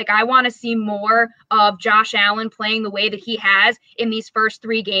out. Like, I want to see more of Josh Allen playing the way that he has in these first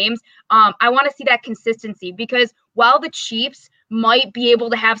 3 games. I want to see that consistency because while the Chiefs might be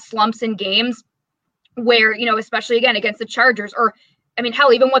able to have slumps in games where, especially again against the Chargers, or I mean,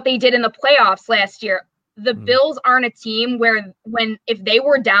 hell, even what they did in the playoffs last year. The Bills aren't a team where if they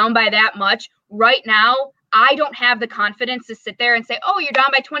were down by that much right now, I don't have the confidence to sit there and say, oh, you're down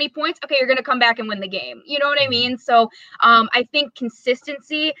by 20 points. Okay, you're going to come back and win the game. You know what I mean? So I think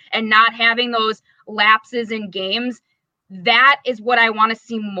consistency and not having those lapses in games, that is what I want to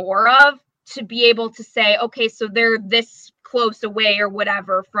see more of, to be able to say, okay, so they're this close away or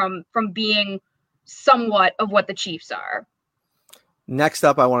whatever from being somewhat of what the Chiefs are. Next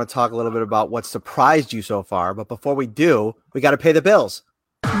up, I want to talk a little bit about what surprised you so far. But before we do, we got to pay the bills.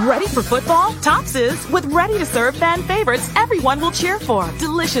 Ready for football? Tops is with ready-to-serve fan favorites everyone will cheer for.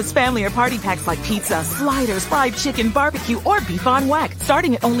 Delicious family or party packs like pizza, sliders, fried chicken, barbecue, or beef on weck,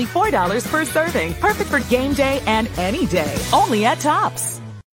 starting at only $4 per serving. Perfect for game day and any day. Only at Tops.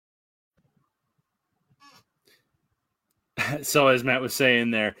 So as Matt was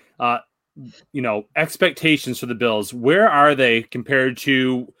saying there, expectations for the Bills, where are they compared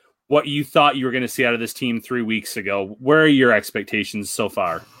to what you thought you were going to see out of this team 3 weeks ago? Where are your expectations so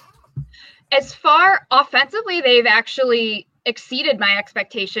far? As far offensively, they've actually exceeded my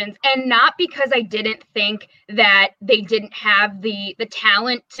expectations, and not because I didn't think that they didn't have the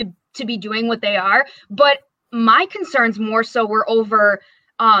talent to be doing what they are, but my concerns more so were over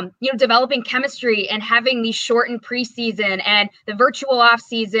developing chemistry and having these shortened preseason and the virtual off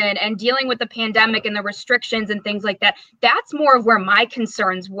season and dealing with the pandemic and the restrictions and things like that. That's more of where my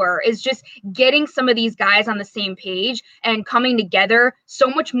concerns were, is just getting some of these guys on the same page and coming together so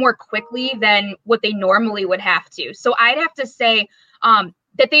much more quickly than what they normally would have to. So I'd have to say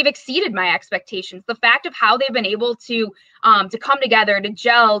that they've exceeded my expectations. The fact of how they've been able to come together, to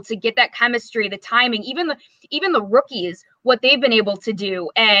gel, to get that chemistry, the timing, even the rookies, what they've been able to do,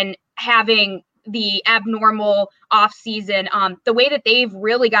 and having the abnormal off season, the way that they've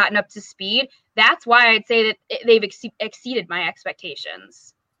really gotten up to speed, that's why I'd say that they've exceeded my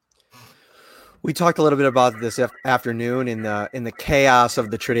expectations. We talked a little bit about this afternoon in the chaos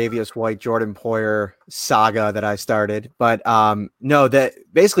of the Tre'Davious White, Jordan Poyer saga that I started. But no, that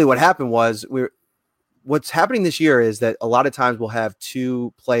basically what happened was what's happening this year is that a lot of times we'll have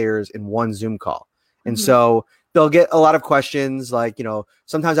two players in one Zoom call. And so they'll get a lot of questions, like,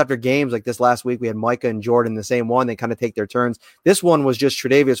 sometimes after games like this last week, we had Micah and Jordan, the same one. They kind of take their turns. This one was just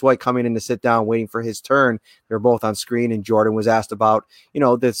Tre'Davious White coming in to sit down, waiting for his turn. They're both on screen, and Jordan was asked about,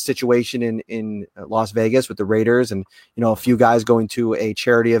 the situation in Las Vegas with the Raiders, and, a few guys going to a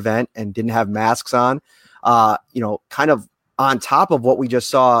charity event and didn't have masks on, kind of on top of what we just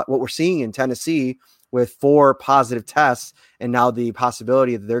saw, what we're seeing in Tennessee with 4 positive tests, and now the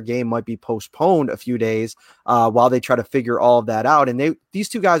possibility that their game might be postponed a few days while they try to figure all of that out. And these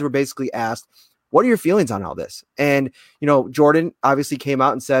two guys were basically asked, what are your feelings on all this? And, Jordan obviously came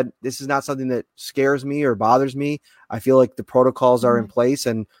out and said, this is not something that scares me or bothers me. I feel like the protocols are in place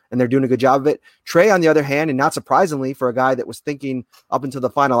and they're doing a good job of it. Trey, on the other hand, and not surprisingly for a guy that was thinking up until the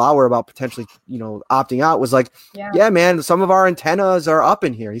final hour about potentially, opting out, was like, yeah, man, some of our antennas are up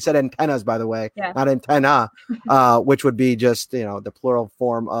in here. He said antennas, by the way, not antenna, which would be just, the plural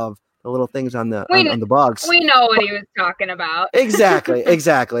form of the little things on the bugs. We know what he was talking about.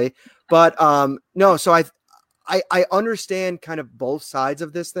 Exactly. But no, so I understand kind of both sides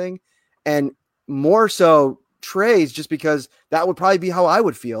of this thing, and more so Trey's, just because that would probably be how I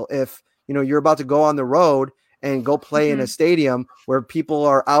would feel if, you're about to go on the road and go play in a stadium where people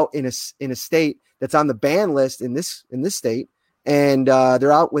are out in a state that's on the ban list in this state, and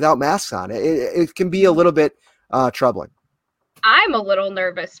they're out without masks on. It can be a little bit troubling. I'm a little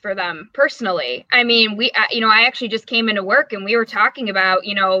nervous for them personally. I mean, I actually just came into work and we were talking about,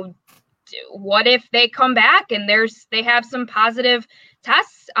 what if they come back and they have some positive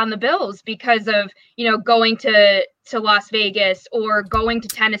tests on the Bills because of, going to Las Vegas or going to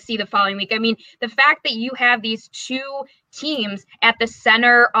Tennessee the following week. I mean, the fact that you have these two teams at the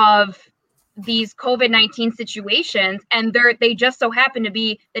center of these COVID-19 situations, and they just so happen to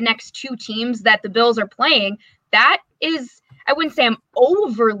be the next two teams that the Bills are playing, that is, I wouldn't say I'm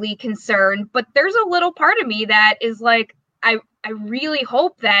overly concerned, but there's a little part of me that is like, I really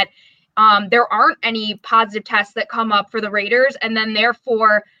hope that there aren't any positive tests that come up for the Raiders and then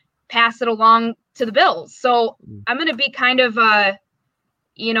therefore pass it along to the Bills. So I'm going to be kind of,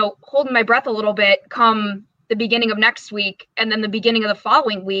 holding my breath a little bit come the beginning of next week and then the beginning of the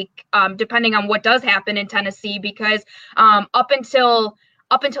following week, depending on what does happen in Tennessee, because up until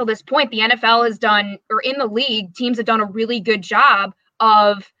this point, the NFL has done, or in the league, teams have done a really good job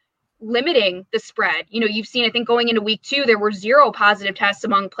of limiting the spread. You've seen, I think going into week 2, there were 0 positive tests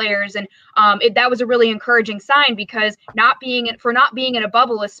among players. And that was a really encouraging sign, because not being in a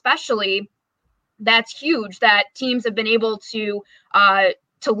bubble, especially, that's huge that teams have been able to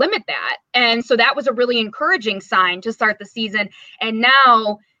limit that. And so that was a really encouraging sign to start the season. And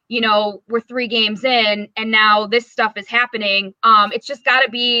now, we're 3 games in, and now this stuff is happening. It's just got to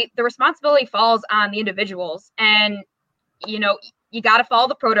be, the responsibility falls on the individuals, and, you got to follow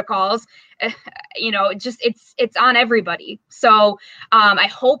the protocols. It's on everybody. So I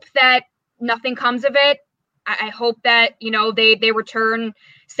hope that nothing comes of it. I hope that, they return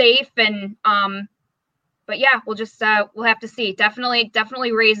safe, and, but yeah, we'll have to see.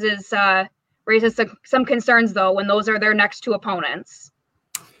 Definitely raises some concerns though, when those are their next 2 opponents.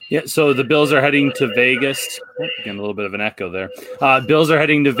 Yeah, so the Bills are heading to Vegas. Again, a little bit of an echo there. Bills are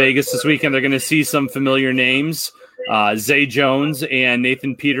heading to Vegas this weekend. They're going to see some familiar names, Zay Jones and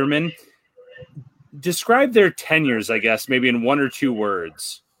Nathan Peterman. Describe their tenures, I guess, maybe in 1 or 2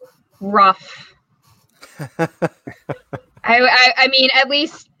 words. Rough. I mean, at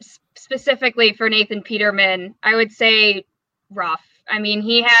least specifically for Nathan Peterman, I would say rough. I mean,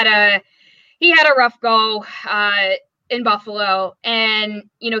 he had a rough go in Buffalo, and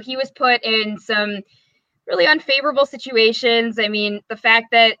he was put in some really unfavorable situations. I mean, the fact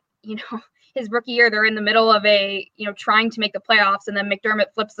that his rookie year, they're in the middle of trying to make the playoffs, and then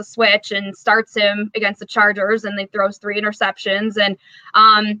McDermott flips the switch and starts him against the Chargers, and they throws 3 interceptions. And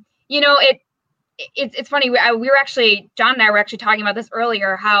it's funny. We were actually, John and I were actually talking about this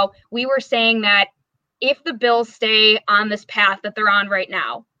earlier, how we were saying that if the Bills stay on this path that they're on right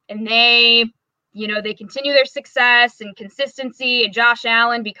now, and they continue their success and consistency, and Josh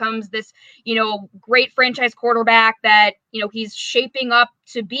Allen becomes this, great franchise quarterback that, he's shaping up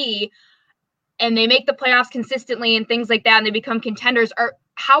to be, and they make the playoffs consistently and things like that, and they become contenders,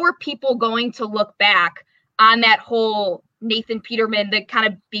 how are people going to look back on that whole Nathan Peterman, the kind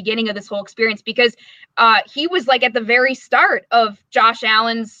of beginning of this whole experience? Because he was like at the very start of Josh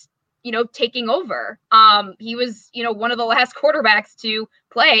Allen's, taking over. He was, one of the last quarterbacks to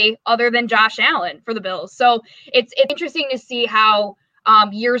play other than Josh Allen for the Bills. So it's interesting to see how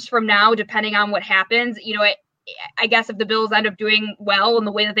years from now, depending on what happens, I guess if the Bills end up doing well in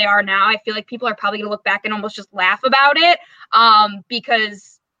the way that they are now, I feel like people are probably going to look back and almost just laugh about it,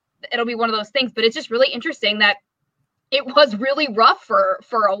 because it'll be one of those things. But it's just really interesting that it was really rough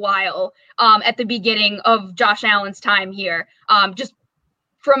for a while at the beginning of Josh Allen's time here, just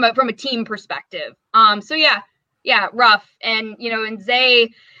from a team perspective. So yeah, rough. And, and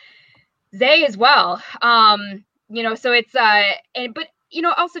Zay as well. So it's, but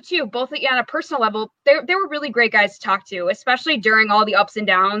also too, both on a personal level, they were really great guys to talk to, especially during all the ups and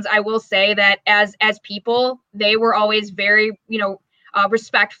downs. I will say that as people, they were always very,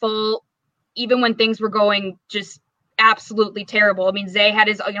 respectful, even when things were going just absolutely terrible. I mean, Zay had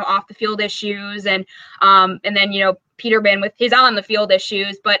his, off the field issues, and then, Peterman with his on the field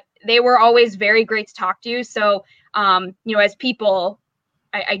issues, but they were always very great to talk to. So, as people,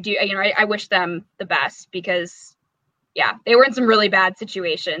 I wish them the best, because yeah, they were in some really bad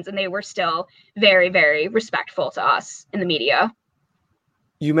situations, and they were still very, very respectful to us in the media.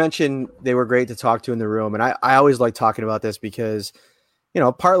 You mentioned they were great to talk to in the room. And I always like talking about this because,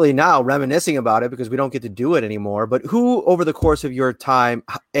 partly now reminiscing about it because we don't get to do it anymore. But who, over the course of your time,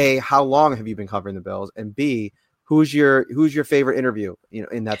 A, how long have you been covering the Bills? And B, who's your favorite interview,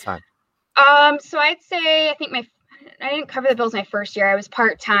 in that time? So I'd say, I didn't cover the Bills my first year. I was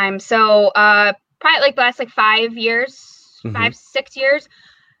part-time. So, probably like the last 5 years, 5-6 years.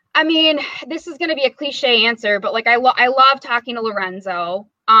 I mean, this is going to be a cliche answer, but I love talking to Lorenzo.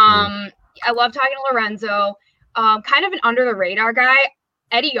 I love talking to Lorenzo. Kind of an under the radar guy.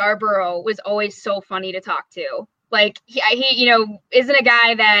 Eddie Yarborough was always so funny to talk to. He isn't a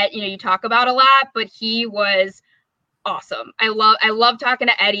guy that, you talk about a lot, but he was awesome. I love talking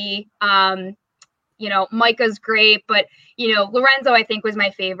to Eddie. Micah's great, but Lorenzo, I think, was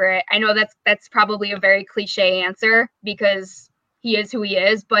my favorite. I know that's probably a very cliche answer because he is who he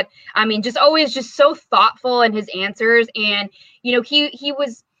is, but I mean, just always just so thoughtful in his answers. And, he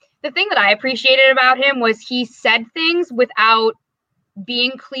was, the thing that I appreciated about him was he said things without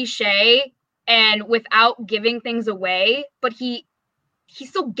being cliche and without giving things away, but he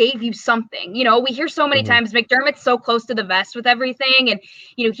still gave you something. We hear so many times McDermott's so close to the vest with everything, and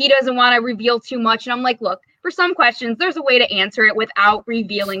he doesn't want to reveal too much. And I'm like, look, for some questions, there's a way to answer it without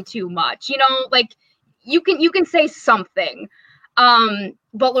revealing too much. You can say something.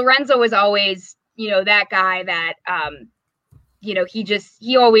 But Lorenzo was always, that guy that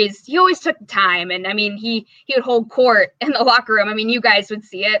he always took the time. And I mean, he would hold court in the locker room. I mean, you guys would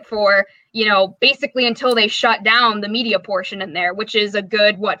see it for, basically until they shut down the media portion in there, which is a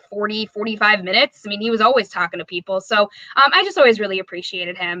good, 45 minutes. I mean, he was always talking to people. So I just always really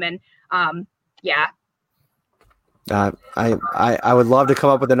appreciated him. And yeah. I would love to come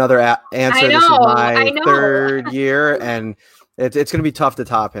up with another answer. This is my third year, and it's going to be tough to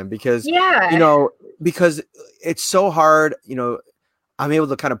top him because, because it's so hard. I'm able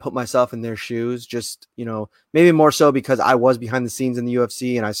to kind of put myself in their shoes, just, maybe more so because I was behind the scenes in the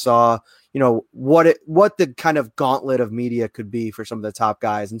UFC and I saw, what the kind of gauntlet of media could be for some of the top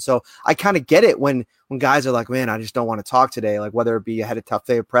guys. And so I kind of get it when guys are like, man, I just don't want to talk today. Like whether it be you had a tough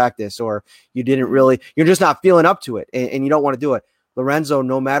day of practice or you're just not feeling up to it and you don't want to do it. Lorenzo,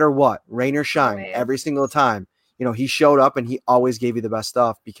 no matter what, rain or shine, every single time, he showed up and he always gave you the best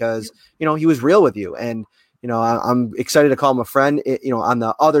stuff because, he was real with you. And, I'm excited to call him a friend, on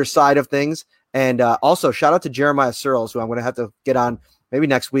the other side of things. And also shout out to Jeremiah Searles, who I'm going to have to get on maybe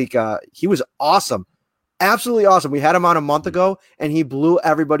next week. He was awesome. Absolutely awesome. We had him on a month ago and he blew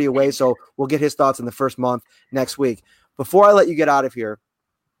everybody away. So we'll get his thoughts in the first month next week. Before I let you get out of here,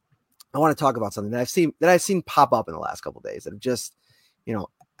 I want to talk about something that I've seen pop up in the last couple of days that have just,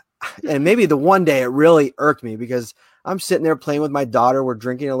 and maybe the one day it really irked me because I'm sitting there playing with my daughter. We're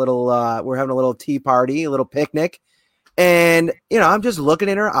drinking we're having a little tea party, a little picnic. And, I'm just looking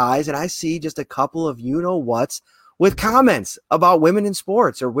in her eyes and I see just a couple of whats with comments about women in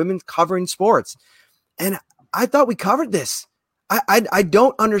sports or women covering sports. And I thought we covered this. I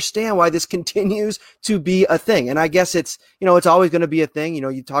don't understand why this continues to be a thing. And I guess it's, it's always going to be a thing.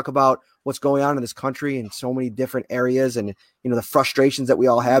 You talk about what's going on in this country in so many different areas and, the frustrations that we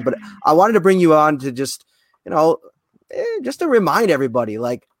all have. But I wanted to bring you on to just, just to remind everybody,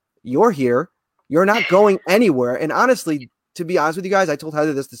 like, you're here, you're not going anywhere. And honestly, to be honest with you guys, I told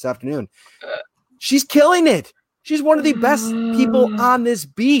Heather this afternoon. She's killing it. She's one of the best people on this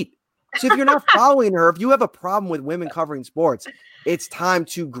beat. So if you're not following her, if you have a problem with women covering sports, it's time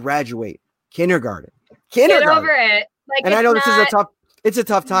to graduate kindergarten. Get over it. And I know it's a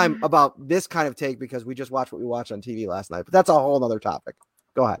tough time about this kind of take because we just watched what we watched on TV last night, but that's a whole other topic.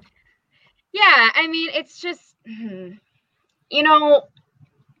 Go ahead. Yeah. I mean, it's just,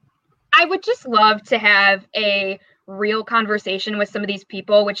 I would just love to have a real conversation with some of these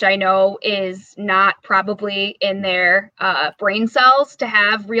people, which I know is not probably in their brain cells to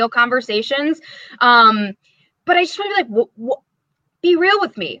have real conversations. But I just want to be like, be real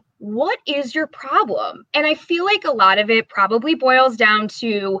with me. What is your problem? And I feel like a lot of it probably boils down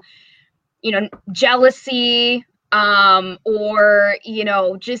to, jealousy, or,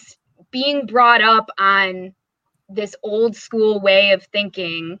 just being brought up on this old school way of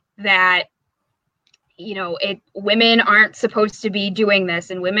thinking that, women aren't supposed to be doing this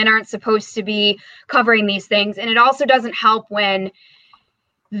and women aren't supposed to be covering these things. And it also doesn't help when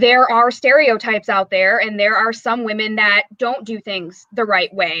there are stereotypes out there and there are some women that don't do things the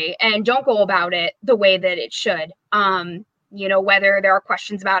right way and don't go about it the way that it should. Whether there are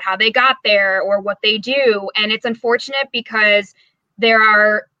questions about how they got there or what they do. And it's unfortunate because there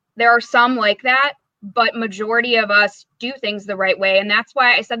are some like that, but majority of us do things the right way. And that's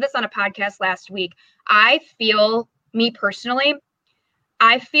why I said this on a podcast last week. I feel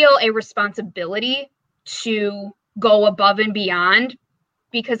a responsibility to go above and beyond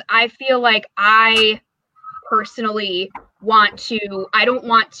because I feel like I personally I don't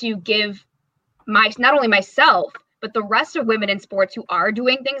want to give not only myself, but the rest of women in sports who are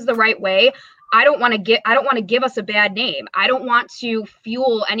doing things the right way. I don't want to give us a bad name. I don't want to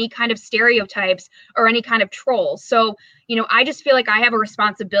fuel any kind of stereotypes or any kind of trolls. So, I just feel like I have a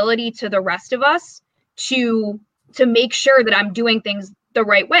responsibility to the rest of us to make sure that I'm doing things the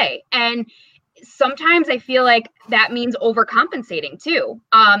right way. And sometimes I feel like that means overcompensating too.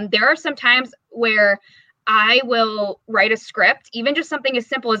 There are some times where I will write a script, even just something as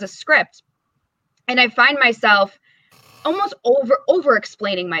simple as a script. And I find myself almost over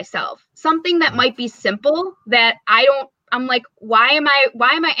explaining myself, something that might be simple that I'm like, why am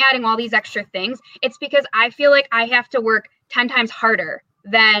I adding all these extra things? It's because I feel like I have to work 10 times harder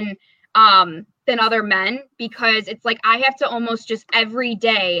than other men, because it's like, I have to almost just every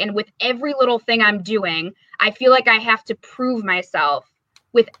day. And with every little thing I'm doing, I feel like I have to prove myself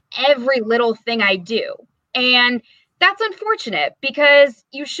with every little thing I do. And that's unfortunate because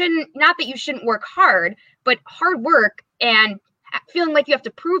not that you shouldn't work hard, but hard work and feeling like you have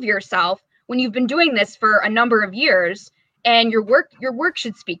to prove yourself when you've been doing this for a number of years, and your work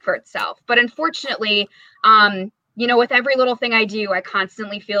should speak for itself. But unfortunately, with every little thing I do, I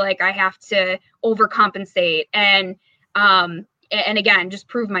constantly feel like I have to overcompensate. And And again, just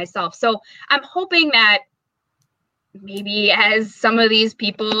prove myself. So I'm hoping that maybe as some of these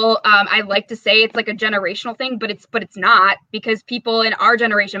people, I like to say it's like a generational thing, but it's not, because people in our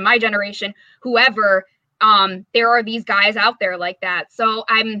generation, my generation, whoever, there are these guys out there like that. So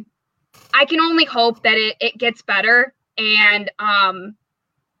I can only hope that it gets better, and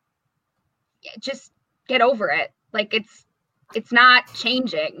just get over it. Like it's not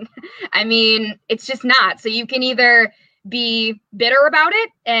changing. I mean, it's just not. So you can either be bitter about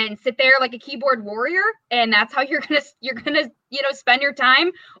it and sit there like a keyboard warrior, and that's how you're gonna spend your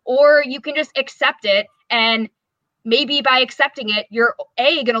time, or you can just accept it, and maybe by accepting it, you're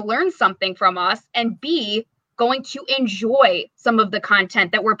A, gonna learn something from us, and B, going to enjoy some of the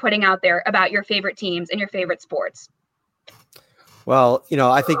content that we're putting out there about your favorite teams and your favorite sports. Well,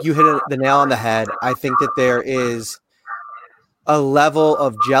 I think you hit the nail on the head. I think that there is a level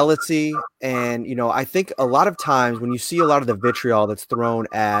of jealousy. And, I think a lot of times when you see a lot of the vitriol that's thrown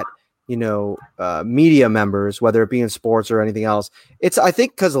at, media members, whether it be in sports or anything else, it's, I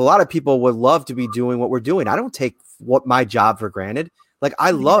think, because a lot of people would love to be doing what we're doing. I don't take my job for granted. Like,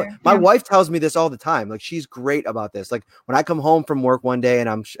 I love, my wife tells me this all the time. Like, she's great about this. Like, when I come home from work one day and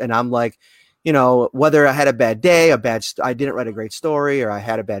I'm like, whether I had a bad day, I didn't write a great story, or I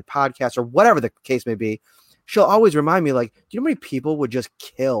had a bad podcast, or whatever the case may be, she'll always remind me, like, do you know how many people would just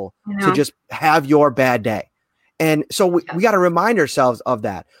kill to just have your bad day? And so we got to remind ourselves of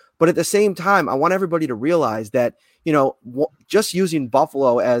that. But at the same time, I want everybody to realize that, just using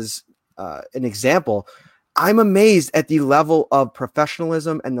Buffalo as an example, I'm amazed at the level of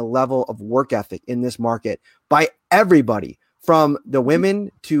professionalism and the level of work ethic in this market by everybody, from the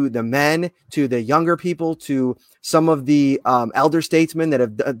women to the men to the younger people to some of the elder statesmen that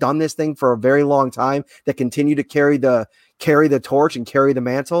have done this thing for a very long time, that continue to carry the torch and carry the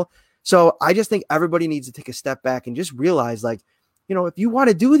mantle. So I just think everybody needs to take a step back and just realize, like, if you want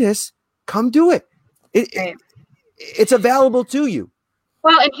to do this, come do it. It's available to you.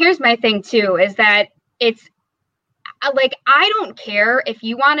 Well, and here's my thing too, is that it's like, I don't care if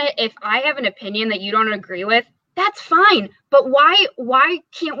I have an opinion that you don't agree with, that's fine. But why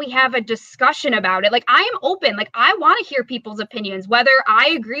can't we have a discussion about it? Like, I am open. Like, I want to hear people's opinions, whether I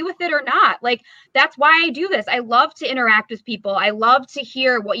agree with it or not. Like, that's why I do this. I love to interact with people. I love to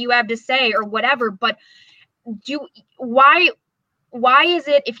hear what you have to say or whatever. But why is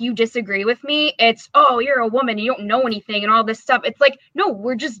it, if you disagree with me, it's, oh, you're a woman, you don't know anything and all this stuff. It's like, no,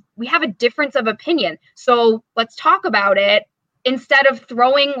 we have a difference of opinion. So let's talk about it, instead of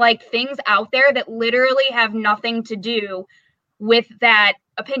throwing like things out there that literally have nothing to do with that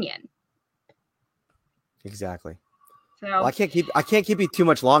opinion. Exactly. So well, I can't keep you too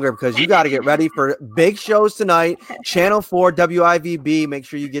much longer, because you got to get ready for big shows tonight. Channel 4 WIVB. Make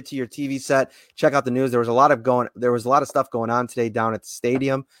sure you get to your TV set. Check out the news. There was a lot of stuff going on today down at the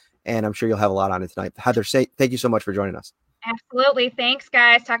stadium, and I'm sure you'll have a lot on it tonight. Heather, thank you so much for joining us. Absolutely. Thanks,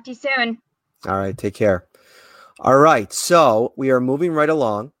 guys. Talk to you soon. All right. Take care. All right. So we are moving right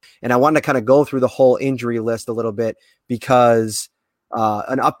along, and I wanted to kind of go through the whole injury list a little bit, because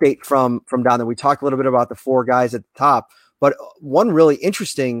an update from down there. We talked a little bit about the 4 guys at the top, but one really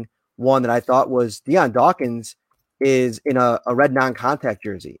interesting one that I thought was Dion Dawkins is in a red non-contact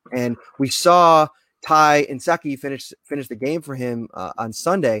jersey. And we saw Ty Nsekhe finish the game for him on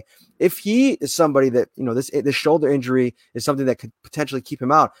Sunday. If he is somebody that, this shoulder injury is something that could potentially keep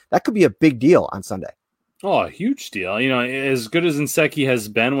him out, that could be a big deal on Sunday. Oh, a huge deal. As good as Nsekhe has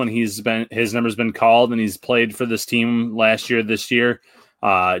been when his number's been called and he's played for this team this year,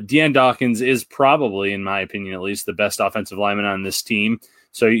 Dion Dawkins is probably, in my opinion at least, the best offensive lineman on this team.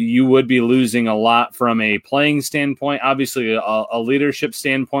 So you would be losing a lot from a playing standpoint, obviously a leadership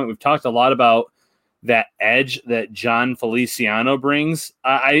standpoint. We've talked a lot about that edge that John Feliciano brings.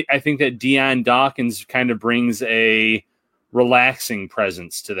 I think that Dion Dawkins kind of brings a relaxing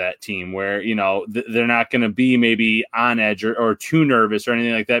presence to that team where, they're not going to be maybe on edge or too nervous or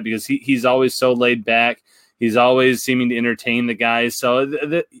anything like that, because he's always so laid back. He's always seeming to entertain the guys.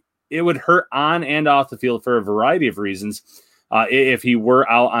 So it would hurt on and off the field for a variety of reasons if he were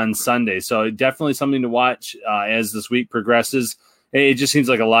out on Sunday. So definitely something to watch as this week progresses. It just seems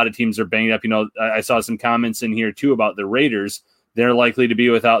like a lot of teams are banged up. I saw some comments in here too about the Raiders. They're likely to be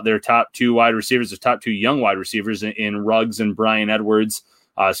without their top 2 wide receivers, their top 2 young wide receivers in Ruggs and Brian Edwards.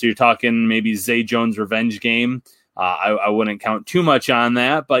 So you're talking maybe Zay Jones' revenge game. I wouldn't count too much on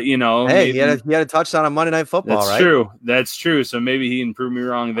that, but hey, maybe, he had a touchdown on Monday Night Football, right? That's true. So maybe he can prove me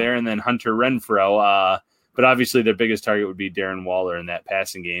wrong there. And then Hunter Renfrow. But obviously their biggest target would be Darren Waller in that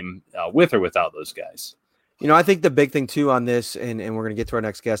passing game, with or without those guys. I think the big thing too on this, and we're going to get to our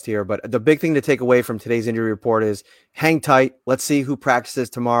next guest here, but the big thing to take away from today's injury report is hang tight. Let's see who practices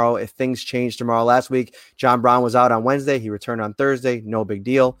tomorrow. If things change tomorrow, last week, John Brown was out on Wednesday. He returned on Thursday. No big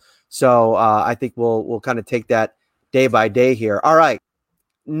deal. So I think we'll kind of take that day by day here. All right.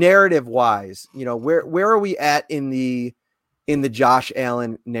 Narrative wise, where are we at in the Josh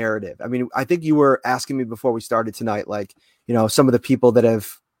Allen narrative? I mean, I think you were asking me before we started tonight, like, some of the people that have,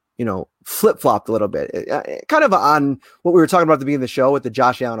 flip-flopped a little bit, kind of on what we were talking about at the beginning of the show with the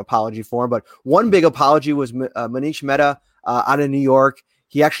Josh Allen apology form. But one big apology was Manish Mehta out of New York.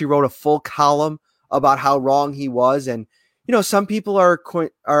 He actually wrote a full column about how wrong he was. And, some people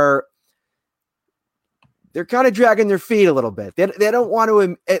they're kind of dragging their feet a little bit. They don't want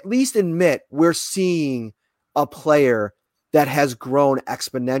to at least admit we're seeing a player that has grown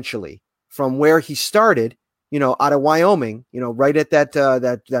exponentially from where he started, out of Wyoming, right at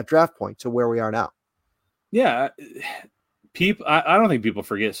that draft point to where we are now. Yeah. People, I don't think people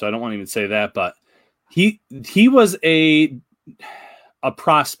forget, so I don't want to even say that, but he was a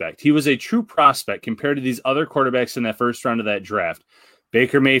prospect. He was a true prospect compared to these other quarterbacks in that first round of that draft.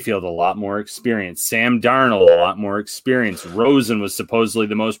 Baker Mayfield, a lot more experience. Sam Darnold, a lot more experience. Rosen was supposedly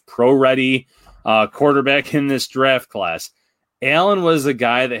the most pro-ready quarterback in this draft class. Allen was a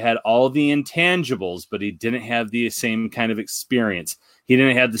guy that had all the intangibles, but he didn't have the same kind of experience. He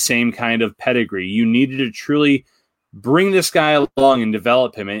didn't have the same kind of pedigree. You needed to truly bring this guy along and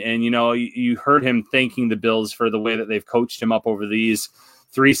develop him. And you heard him thanking the Bills for the way that they've coached him up over these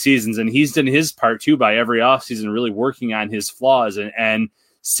 3 seasons. And he's done his part too by every offseason really working on his flaws and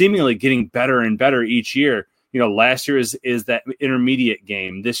seemingly getting better and better each year. Last year is that intermediate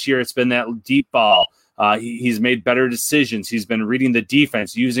game. This year it's been that deep ball. He's made better decisions. He's been reading the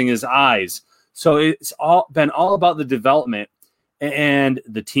defense, using his eyes. So it's been all about the development and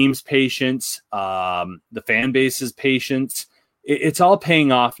the team's patience, the fan base's patience. It's all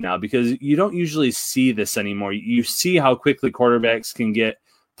paying off now because you don't usually see this anymore. You see how quickly quarterbacks can get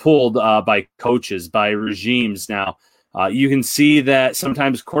pulled by coaches, by regimes now. You can see that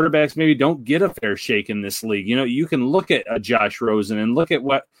sometimes quarterbacks maybe don't get a fair shake in this league. You can look at Josh Rosen and look at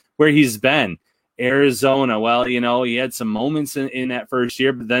where he's been. Arizona, well, he had some moments in that first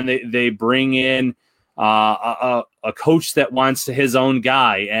year, but then they bring in a coach that wants his own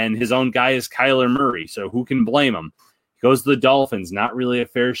guy, and his own guy is Kyler Murray. So who can blame him? He goes to the Dolphins, not really a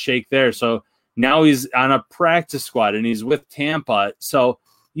fair shake there. So now he's on a practice squad and he's with Tampa. So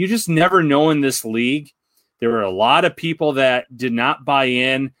you just never know in this league. There were a lot of people that did not buy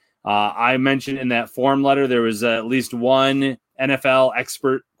in. I mentioned in that form letter, there was at least one NFL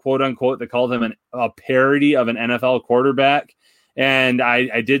expert, quote unquote, that called him a parody of an NFL quarterback. And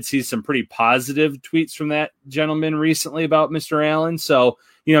I did see some pretty positive tweets from that gentleman recently about Mr. Allen. So,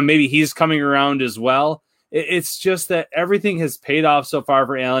 maybe he's coming around as well. It's just that everything has paid off so far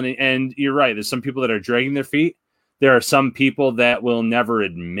for Allen. And you're right. There's some people that are dragging their feet. There are some people that will never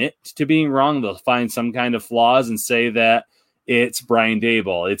admit to being wrong. They'll find some kind of flaws and say that it's Brian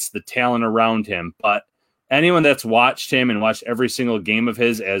Daboll, it's the talent around him. But anyone that's watched him and watched every single game of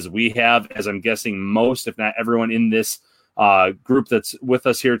his, as we have, as I'm guessing most, if not everyone in this group that's with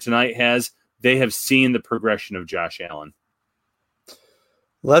us here tonight they have seen the progression of Josh Allen.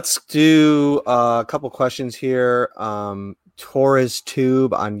 Let's do a couple questions here. Torres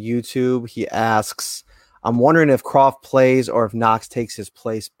Tube on YouTube, he asks, I'm wondering if Kroft plays or if Knox takes his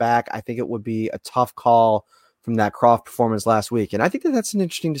place back. I think it would be a tough call from that Kroft performance last week. And I think that's an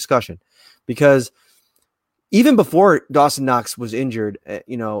interesting discussion because even before Dawson Knox was injured,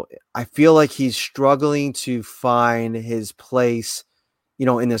 I feel like he's struggling to find his place,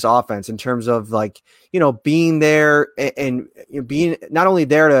 in this offense in terms of being there and being not only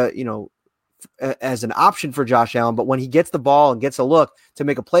there to, as an option for Josh Allen, but when he gets the ball and gets a look to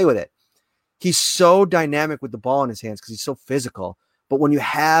make a play with it. He's so dynamic with the ball in his hands because he's so physical. But when you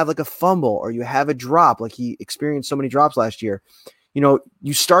have a fumble or you have a drop, like he experienced so many drops last year,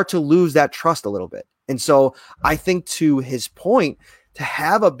 you start to lose that trust a little bit. And so I think to his point, to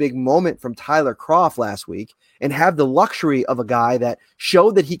have a big moment from Tyler Kroft last week and have the luxury of a guy that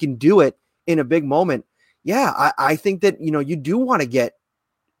showed that he can do it in a big moment. Yeah, I think that, you do want to get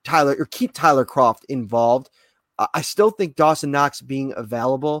Tyler or keep Tyler Kroft involved. I still think Dawson Knox being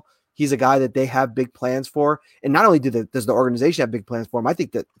available, he's a guy that they have big plans for. And not only does the organization have big plans for him, I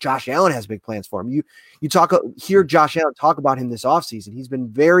think that Josh Allen has big plans for him. You hear Josh Allen talk about him this offseason. He's been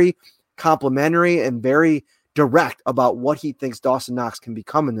very complimentary and very direct about what he thinks Dawson Knox can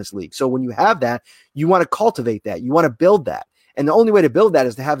become in this league. So when you have that, you want to cultivate that. You want to build that. And the only way to build that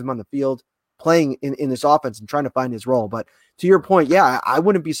is to have him on the field playing in this offense and trying to find his role. But to your point, yeah, I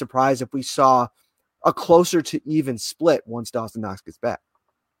wouldn't be surprised if we saw a closer to even split once Dawson Knox gets back.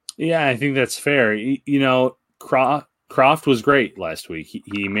 Yeah, I think that's fair. Croft was great last week.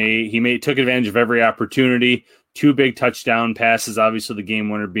 He took advantage of every opportunity. 2 big touchdown passes, obviously the game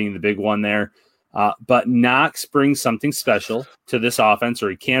winner being the big one there. But Knox brings something special to this offense, or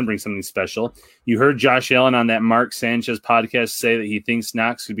he can bring something special. You heard Josh Allen on that Mark Sanchez podcast say that he thinks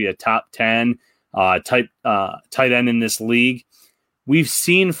Knox could be a top 10 tight end in this league. We've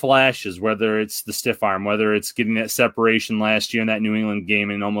seen flashes, whether it's the stiff arm, whether it's getting that separation last year in that New England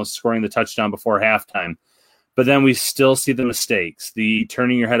game and almost scoring the touchdown before halftime. But then we still see the mistakes, the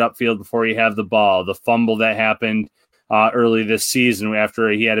turning your head upfield before you have the ball, the fumble that happened early this season after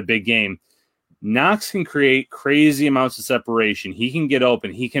he had a big game. Knox can create crazy amounts of separation. He can get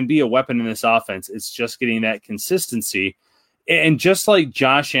open. He can be a weapon in this offense. It's just getting that consistency. And just like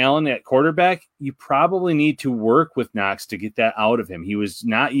Josh Allen at quarterback, you probably need to work with Knox to get that out of him. He was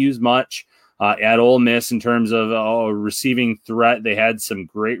not used much at Ole Miss in terms of receiving threat. They had some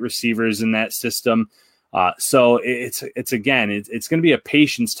great receivers in that system. So it's going to be a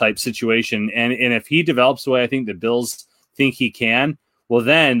patience type situation. And if he develops the way I think the Bills think he can, well,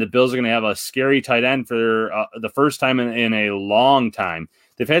 then the Bills are going to have a scary tight end for the first time in a long time.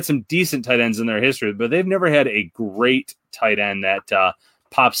 They've had some decent tight ends in their history, but they've never had a great tight end that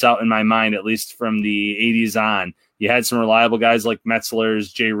pops out in my mind, at least from the 80s on. You had some reliable guys like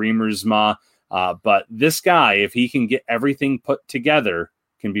Metzler's, Jay Reamersma, but this guy, if he can get everything put together,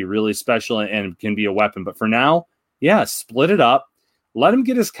 can be really special and can be a weapon. But for now, yeah, split it up. Let him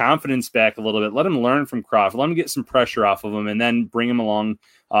get his confidence back a little bit. Let him learn from Croft. Let him get some pressure off of him, and then bring him along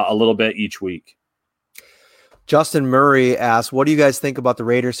a little bit each week. Justin Murray asks, what do you guys think about the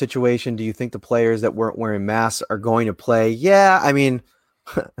Raiders situation? Do you think the players that weren't wearing masks are going to play? Yeah, I mean,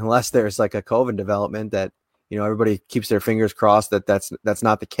 unless there's like a COVID development that, everybody keeps their fingers crossed that's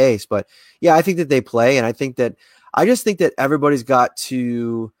not the case. But yeah, I think that they play. And I just think that everybody's got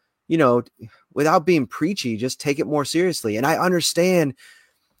to, without being preachy, just take it more seriously. And I understand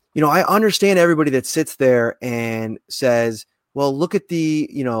everybody that sits there and says, well, look at the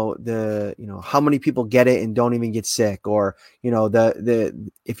how many people get it and don't even get sick, or,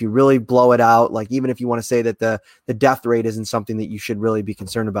 if you really blow it out, like, even if you want to say that the death rate isn't something that you should really be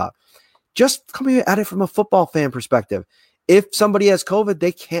concerned about, just coming at it from a football fan perspective. If somebody has COVID,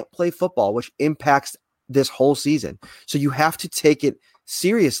 they can't play football, which impacts this whole season. So you have to take it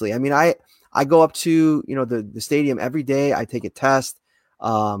seriously. I mean, I go up to, the stadium every day. I take a test, as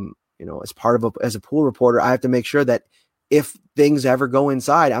a pool reporter. I have to make sure that if things ever go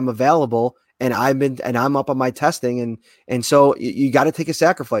inside, I'm available and I'm up on my testing. And so you got to take a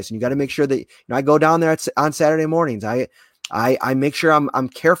sacrifice, and you got to make sure that, I go down there on Saturday mornings. I make sure I'm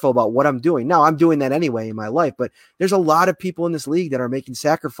careful about what I'm doing. Now, I'm doing that anyway in my life, but there's a lot of people in this league that are making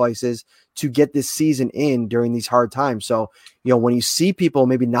sacrifices to get this season in during these hard times. So, when you see people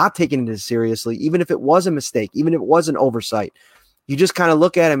maybe not taking it as seriously, even if it was a mistake, even if it was an oversight, you just kind of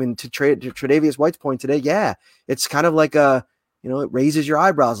look at him. And to Tre'Davious White's point today, yeah, it's kind of like it raises your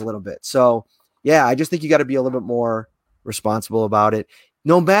eyebrows a little bit. So yeah, I just think you got to be a little bit more responsible about it,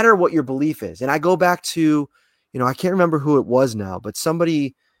 no matter what your belief is. And I go back to, I can't remember who it was now, but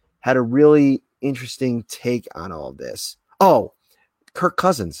somebody had a really interesting take on all of this. Oh, Kirk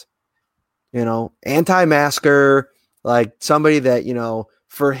Cousins, anti-masker, like somebody that,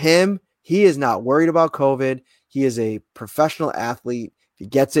 for him, he is not worried about COVID. He is a professional athlete. If he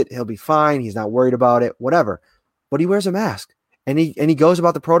gets it, he'll be fine. He's not worried about it, whatever. But he wears a mask, and he goes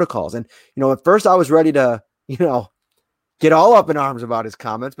about the protocols. And, at first I was ready to, get all up in arms about his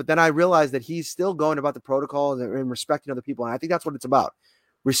comments, but then I realized that he's still going about the protocols and respecting other people. And I think that's what it's about.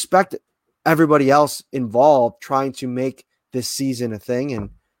 Respect everybody else involved trying to make this season a thing.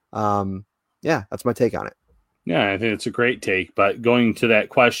 And yeah, that's my take on it. Yeah, I think it's a great take. But going to that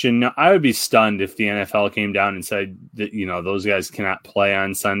question, I would be stunned if the NFL came down and said that, those guys cannot play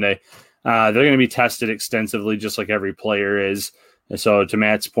on Sunday. They're going to be tested extensively, just like every player is. So to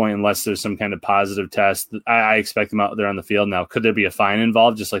Matt's point, unless there's some kind of positive test, I expect them out there on the field. Now, could there be a fine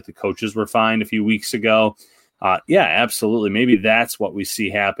involved, just like the coaches were fined a few weeks ago? Yeah, absolutely. Maybe that's what we see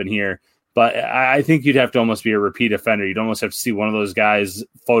happen here. But I think you'd have to almost be a repeat offender. You'd almost have to see one of those guys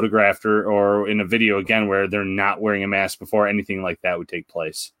photographed or in a video again where they're not wearing a mask before anything like that would take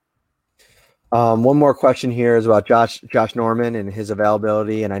place. One more question here is about Josh Norman and his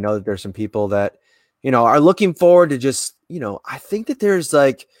availability. And I know that there's some people that, are looking forward to just, I think that there's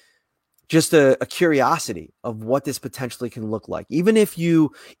like just a curiosity of what this potentially can look like. Even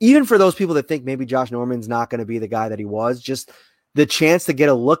for those people that think maybe Josh Norman's not going to be the guy that he was, just the chance to get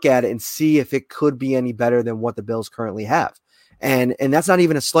a look at it and see if it could be any better than what the Bills currently have. And that's not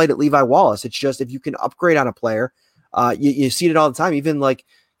even a slight at Levi Wallace. It's just if you can upgrade on a player, you see it all the time. Even like,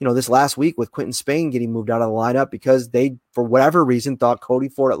 this last week with Quinton Spain getting moved out of the lineup because they, for whatever reason, thought Cody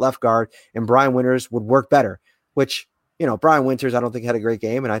Ford at left guard and Brian Winters would work better, which, Brian Winters, I don't think had a great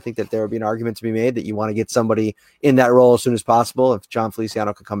game. And I think that there would be an argument to be made that you want to get somebody in that role as soon as possible if John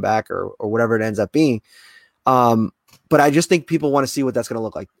Feliciano could come back or whatever it ends up being. But I just think people want to see what that's going to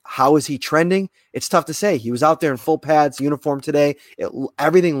look like. How is he trending? It's tough to say. He was out there in full pads, uniform today.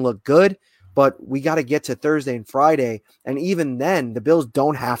 Everything looked good, but we got to get to Thursday and Friday. And even then, the Bills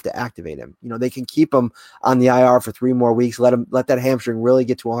don't have to activate him. They can keep him on the IR for 3 more weeks. Let that hamstring really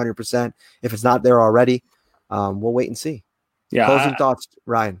get to 100% if it's not there already. We'll wait and see. Yeah. Closing thoughts,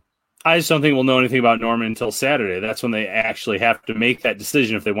 Ryan. I just don't think we'll know anything about Norman until Saturday. That's when they actually have to make that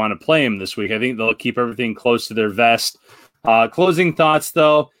decision if they want to play him this week. I think they'll keep everything close to their vest. Closing thoughts,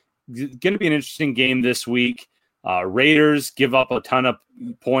 though, going to be an interesting game this week. Raiders give up a ton of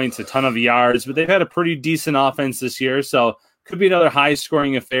points, a ton of yards, but they've had a pretty decent offense this year, so could be another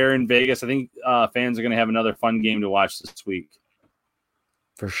high-scoring affair in Vegas. I think fans are going to have another fun game to watch this week.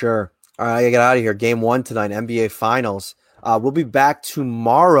 For sure. All right, I get out of here. Game 1 tonight, NBA Finals. We'll be back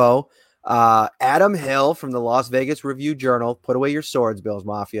tomorrow. Adam Hill from the Las Vegas Review-Journal. Put away your swords, Bills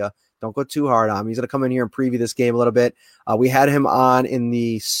Mafia. Don't go too hard on him. He's going to come in here and preview this game a little bit. We had him on in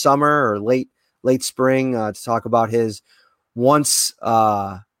the summer or late spring to talk about his once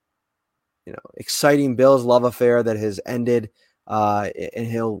exciting Bills love affair that has ended. And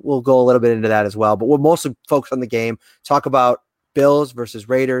we'll go a little bit into that as well. But we'll mostly focus on the game, talk about Bills versus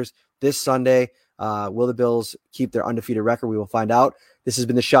Raiders this Sunday. Will the Bills keep their undefeated record? We will find out. This has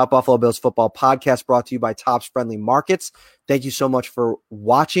been the Shout Buffalo Bills Football Podcast brought to you by Tops Friendly Markets. Thank you so much for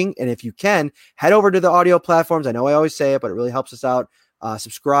watching. And if you can, head over to the audio platforms. I know I always say it, but it really helps us out.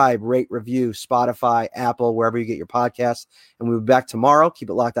 Subscribe, rate, review, Spotify, Apple, wherever you get your podcasts. And we'll be back tomorrow. Keep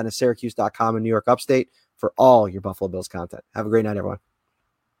it locked on to Syracuse.com in New York Upstate for all your Buffalo Bills content. Have a great night, everyone.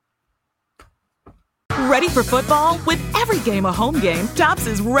 Ready for football? With every game a home game, Tops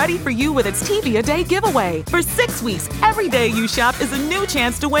is ready for you with its TV a Day giveaway. For 6 weeks, every day you shop is a new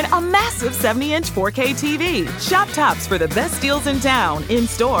chance to win a massive 70-inch 4K TV. Shop Tops for the best deals in town,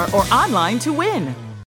 in-store, or online to win.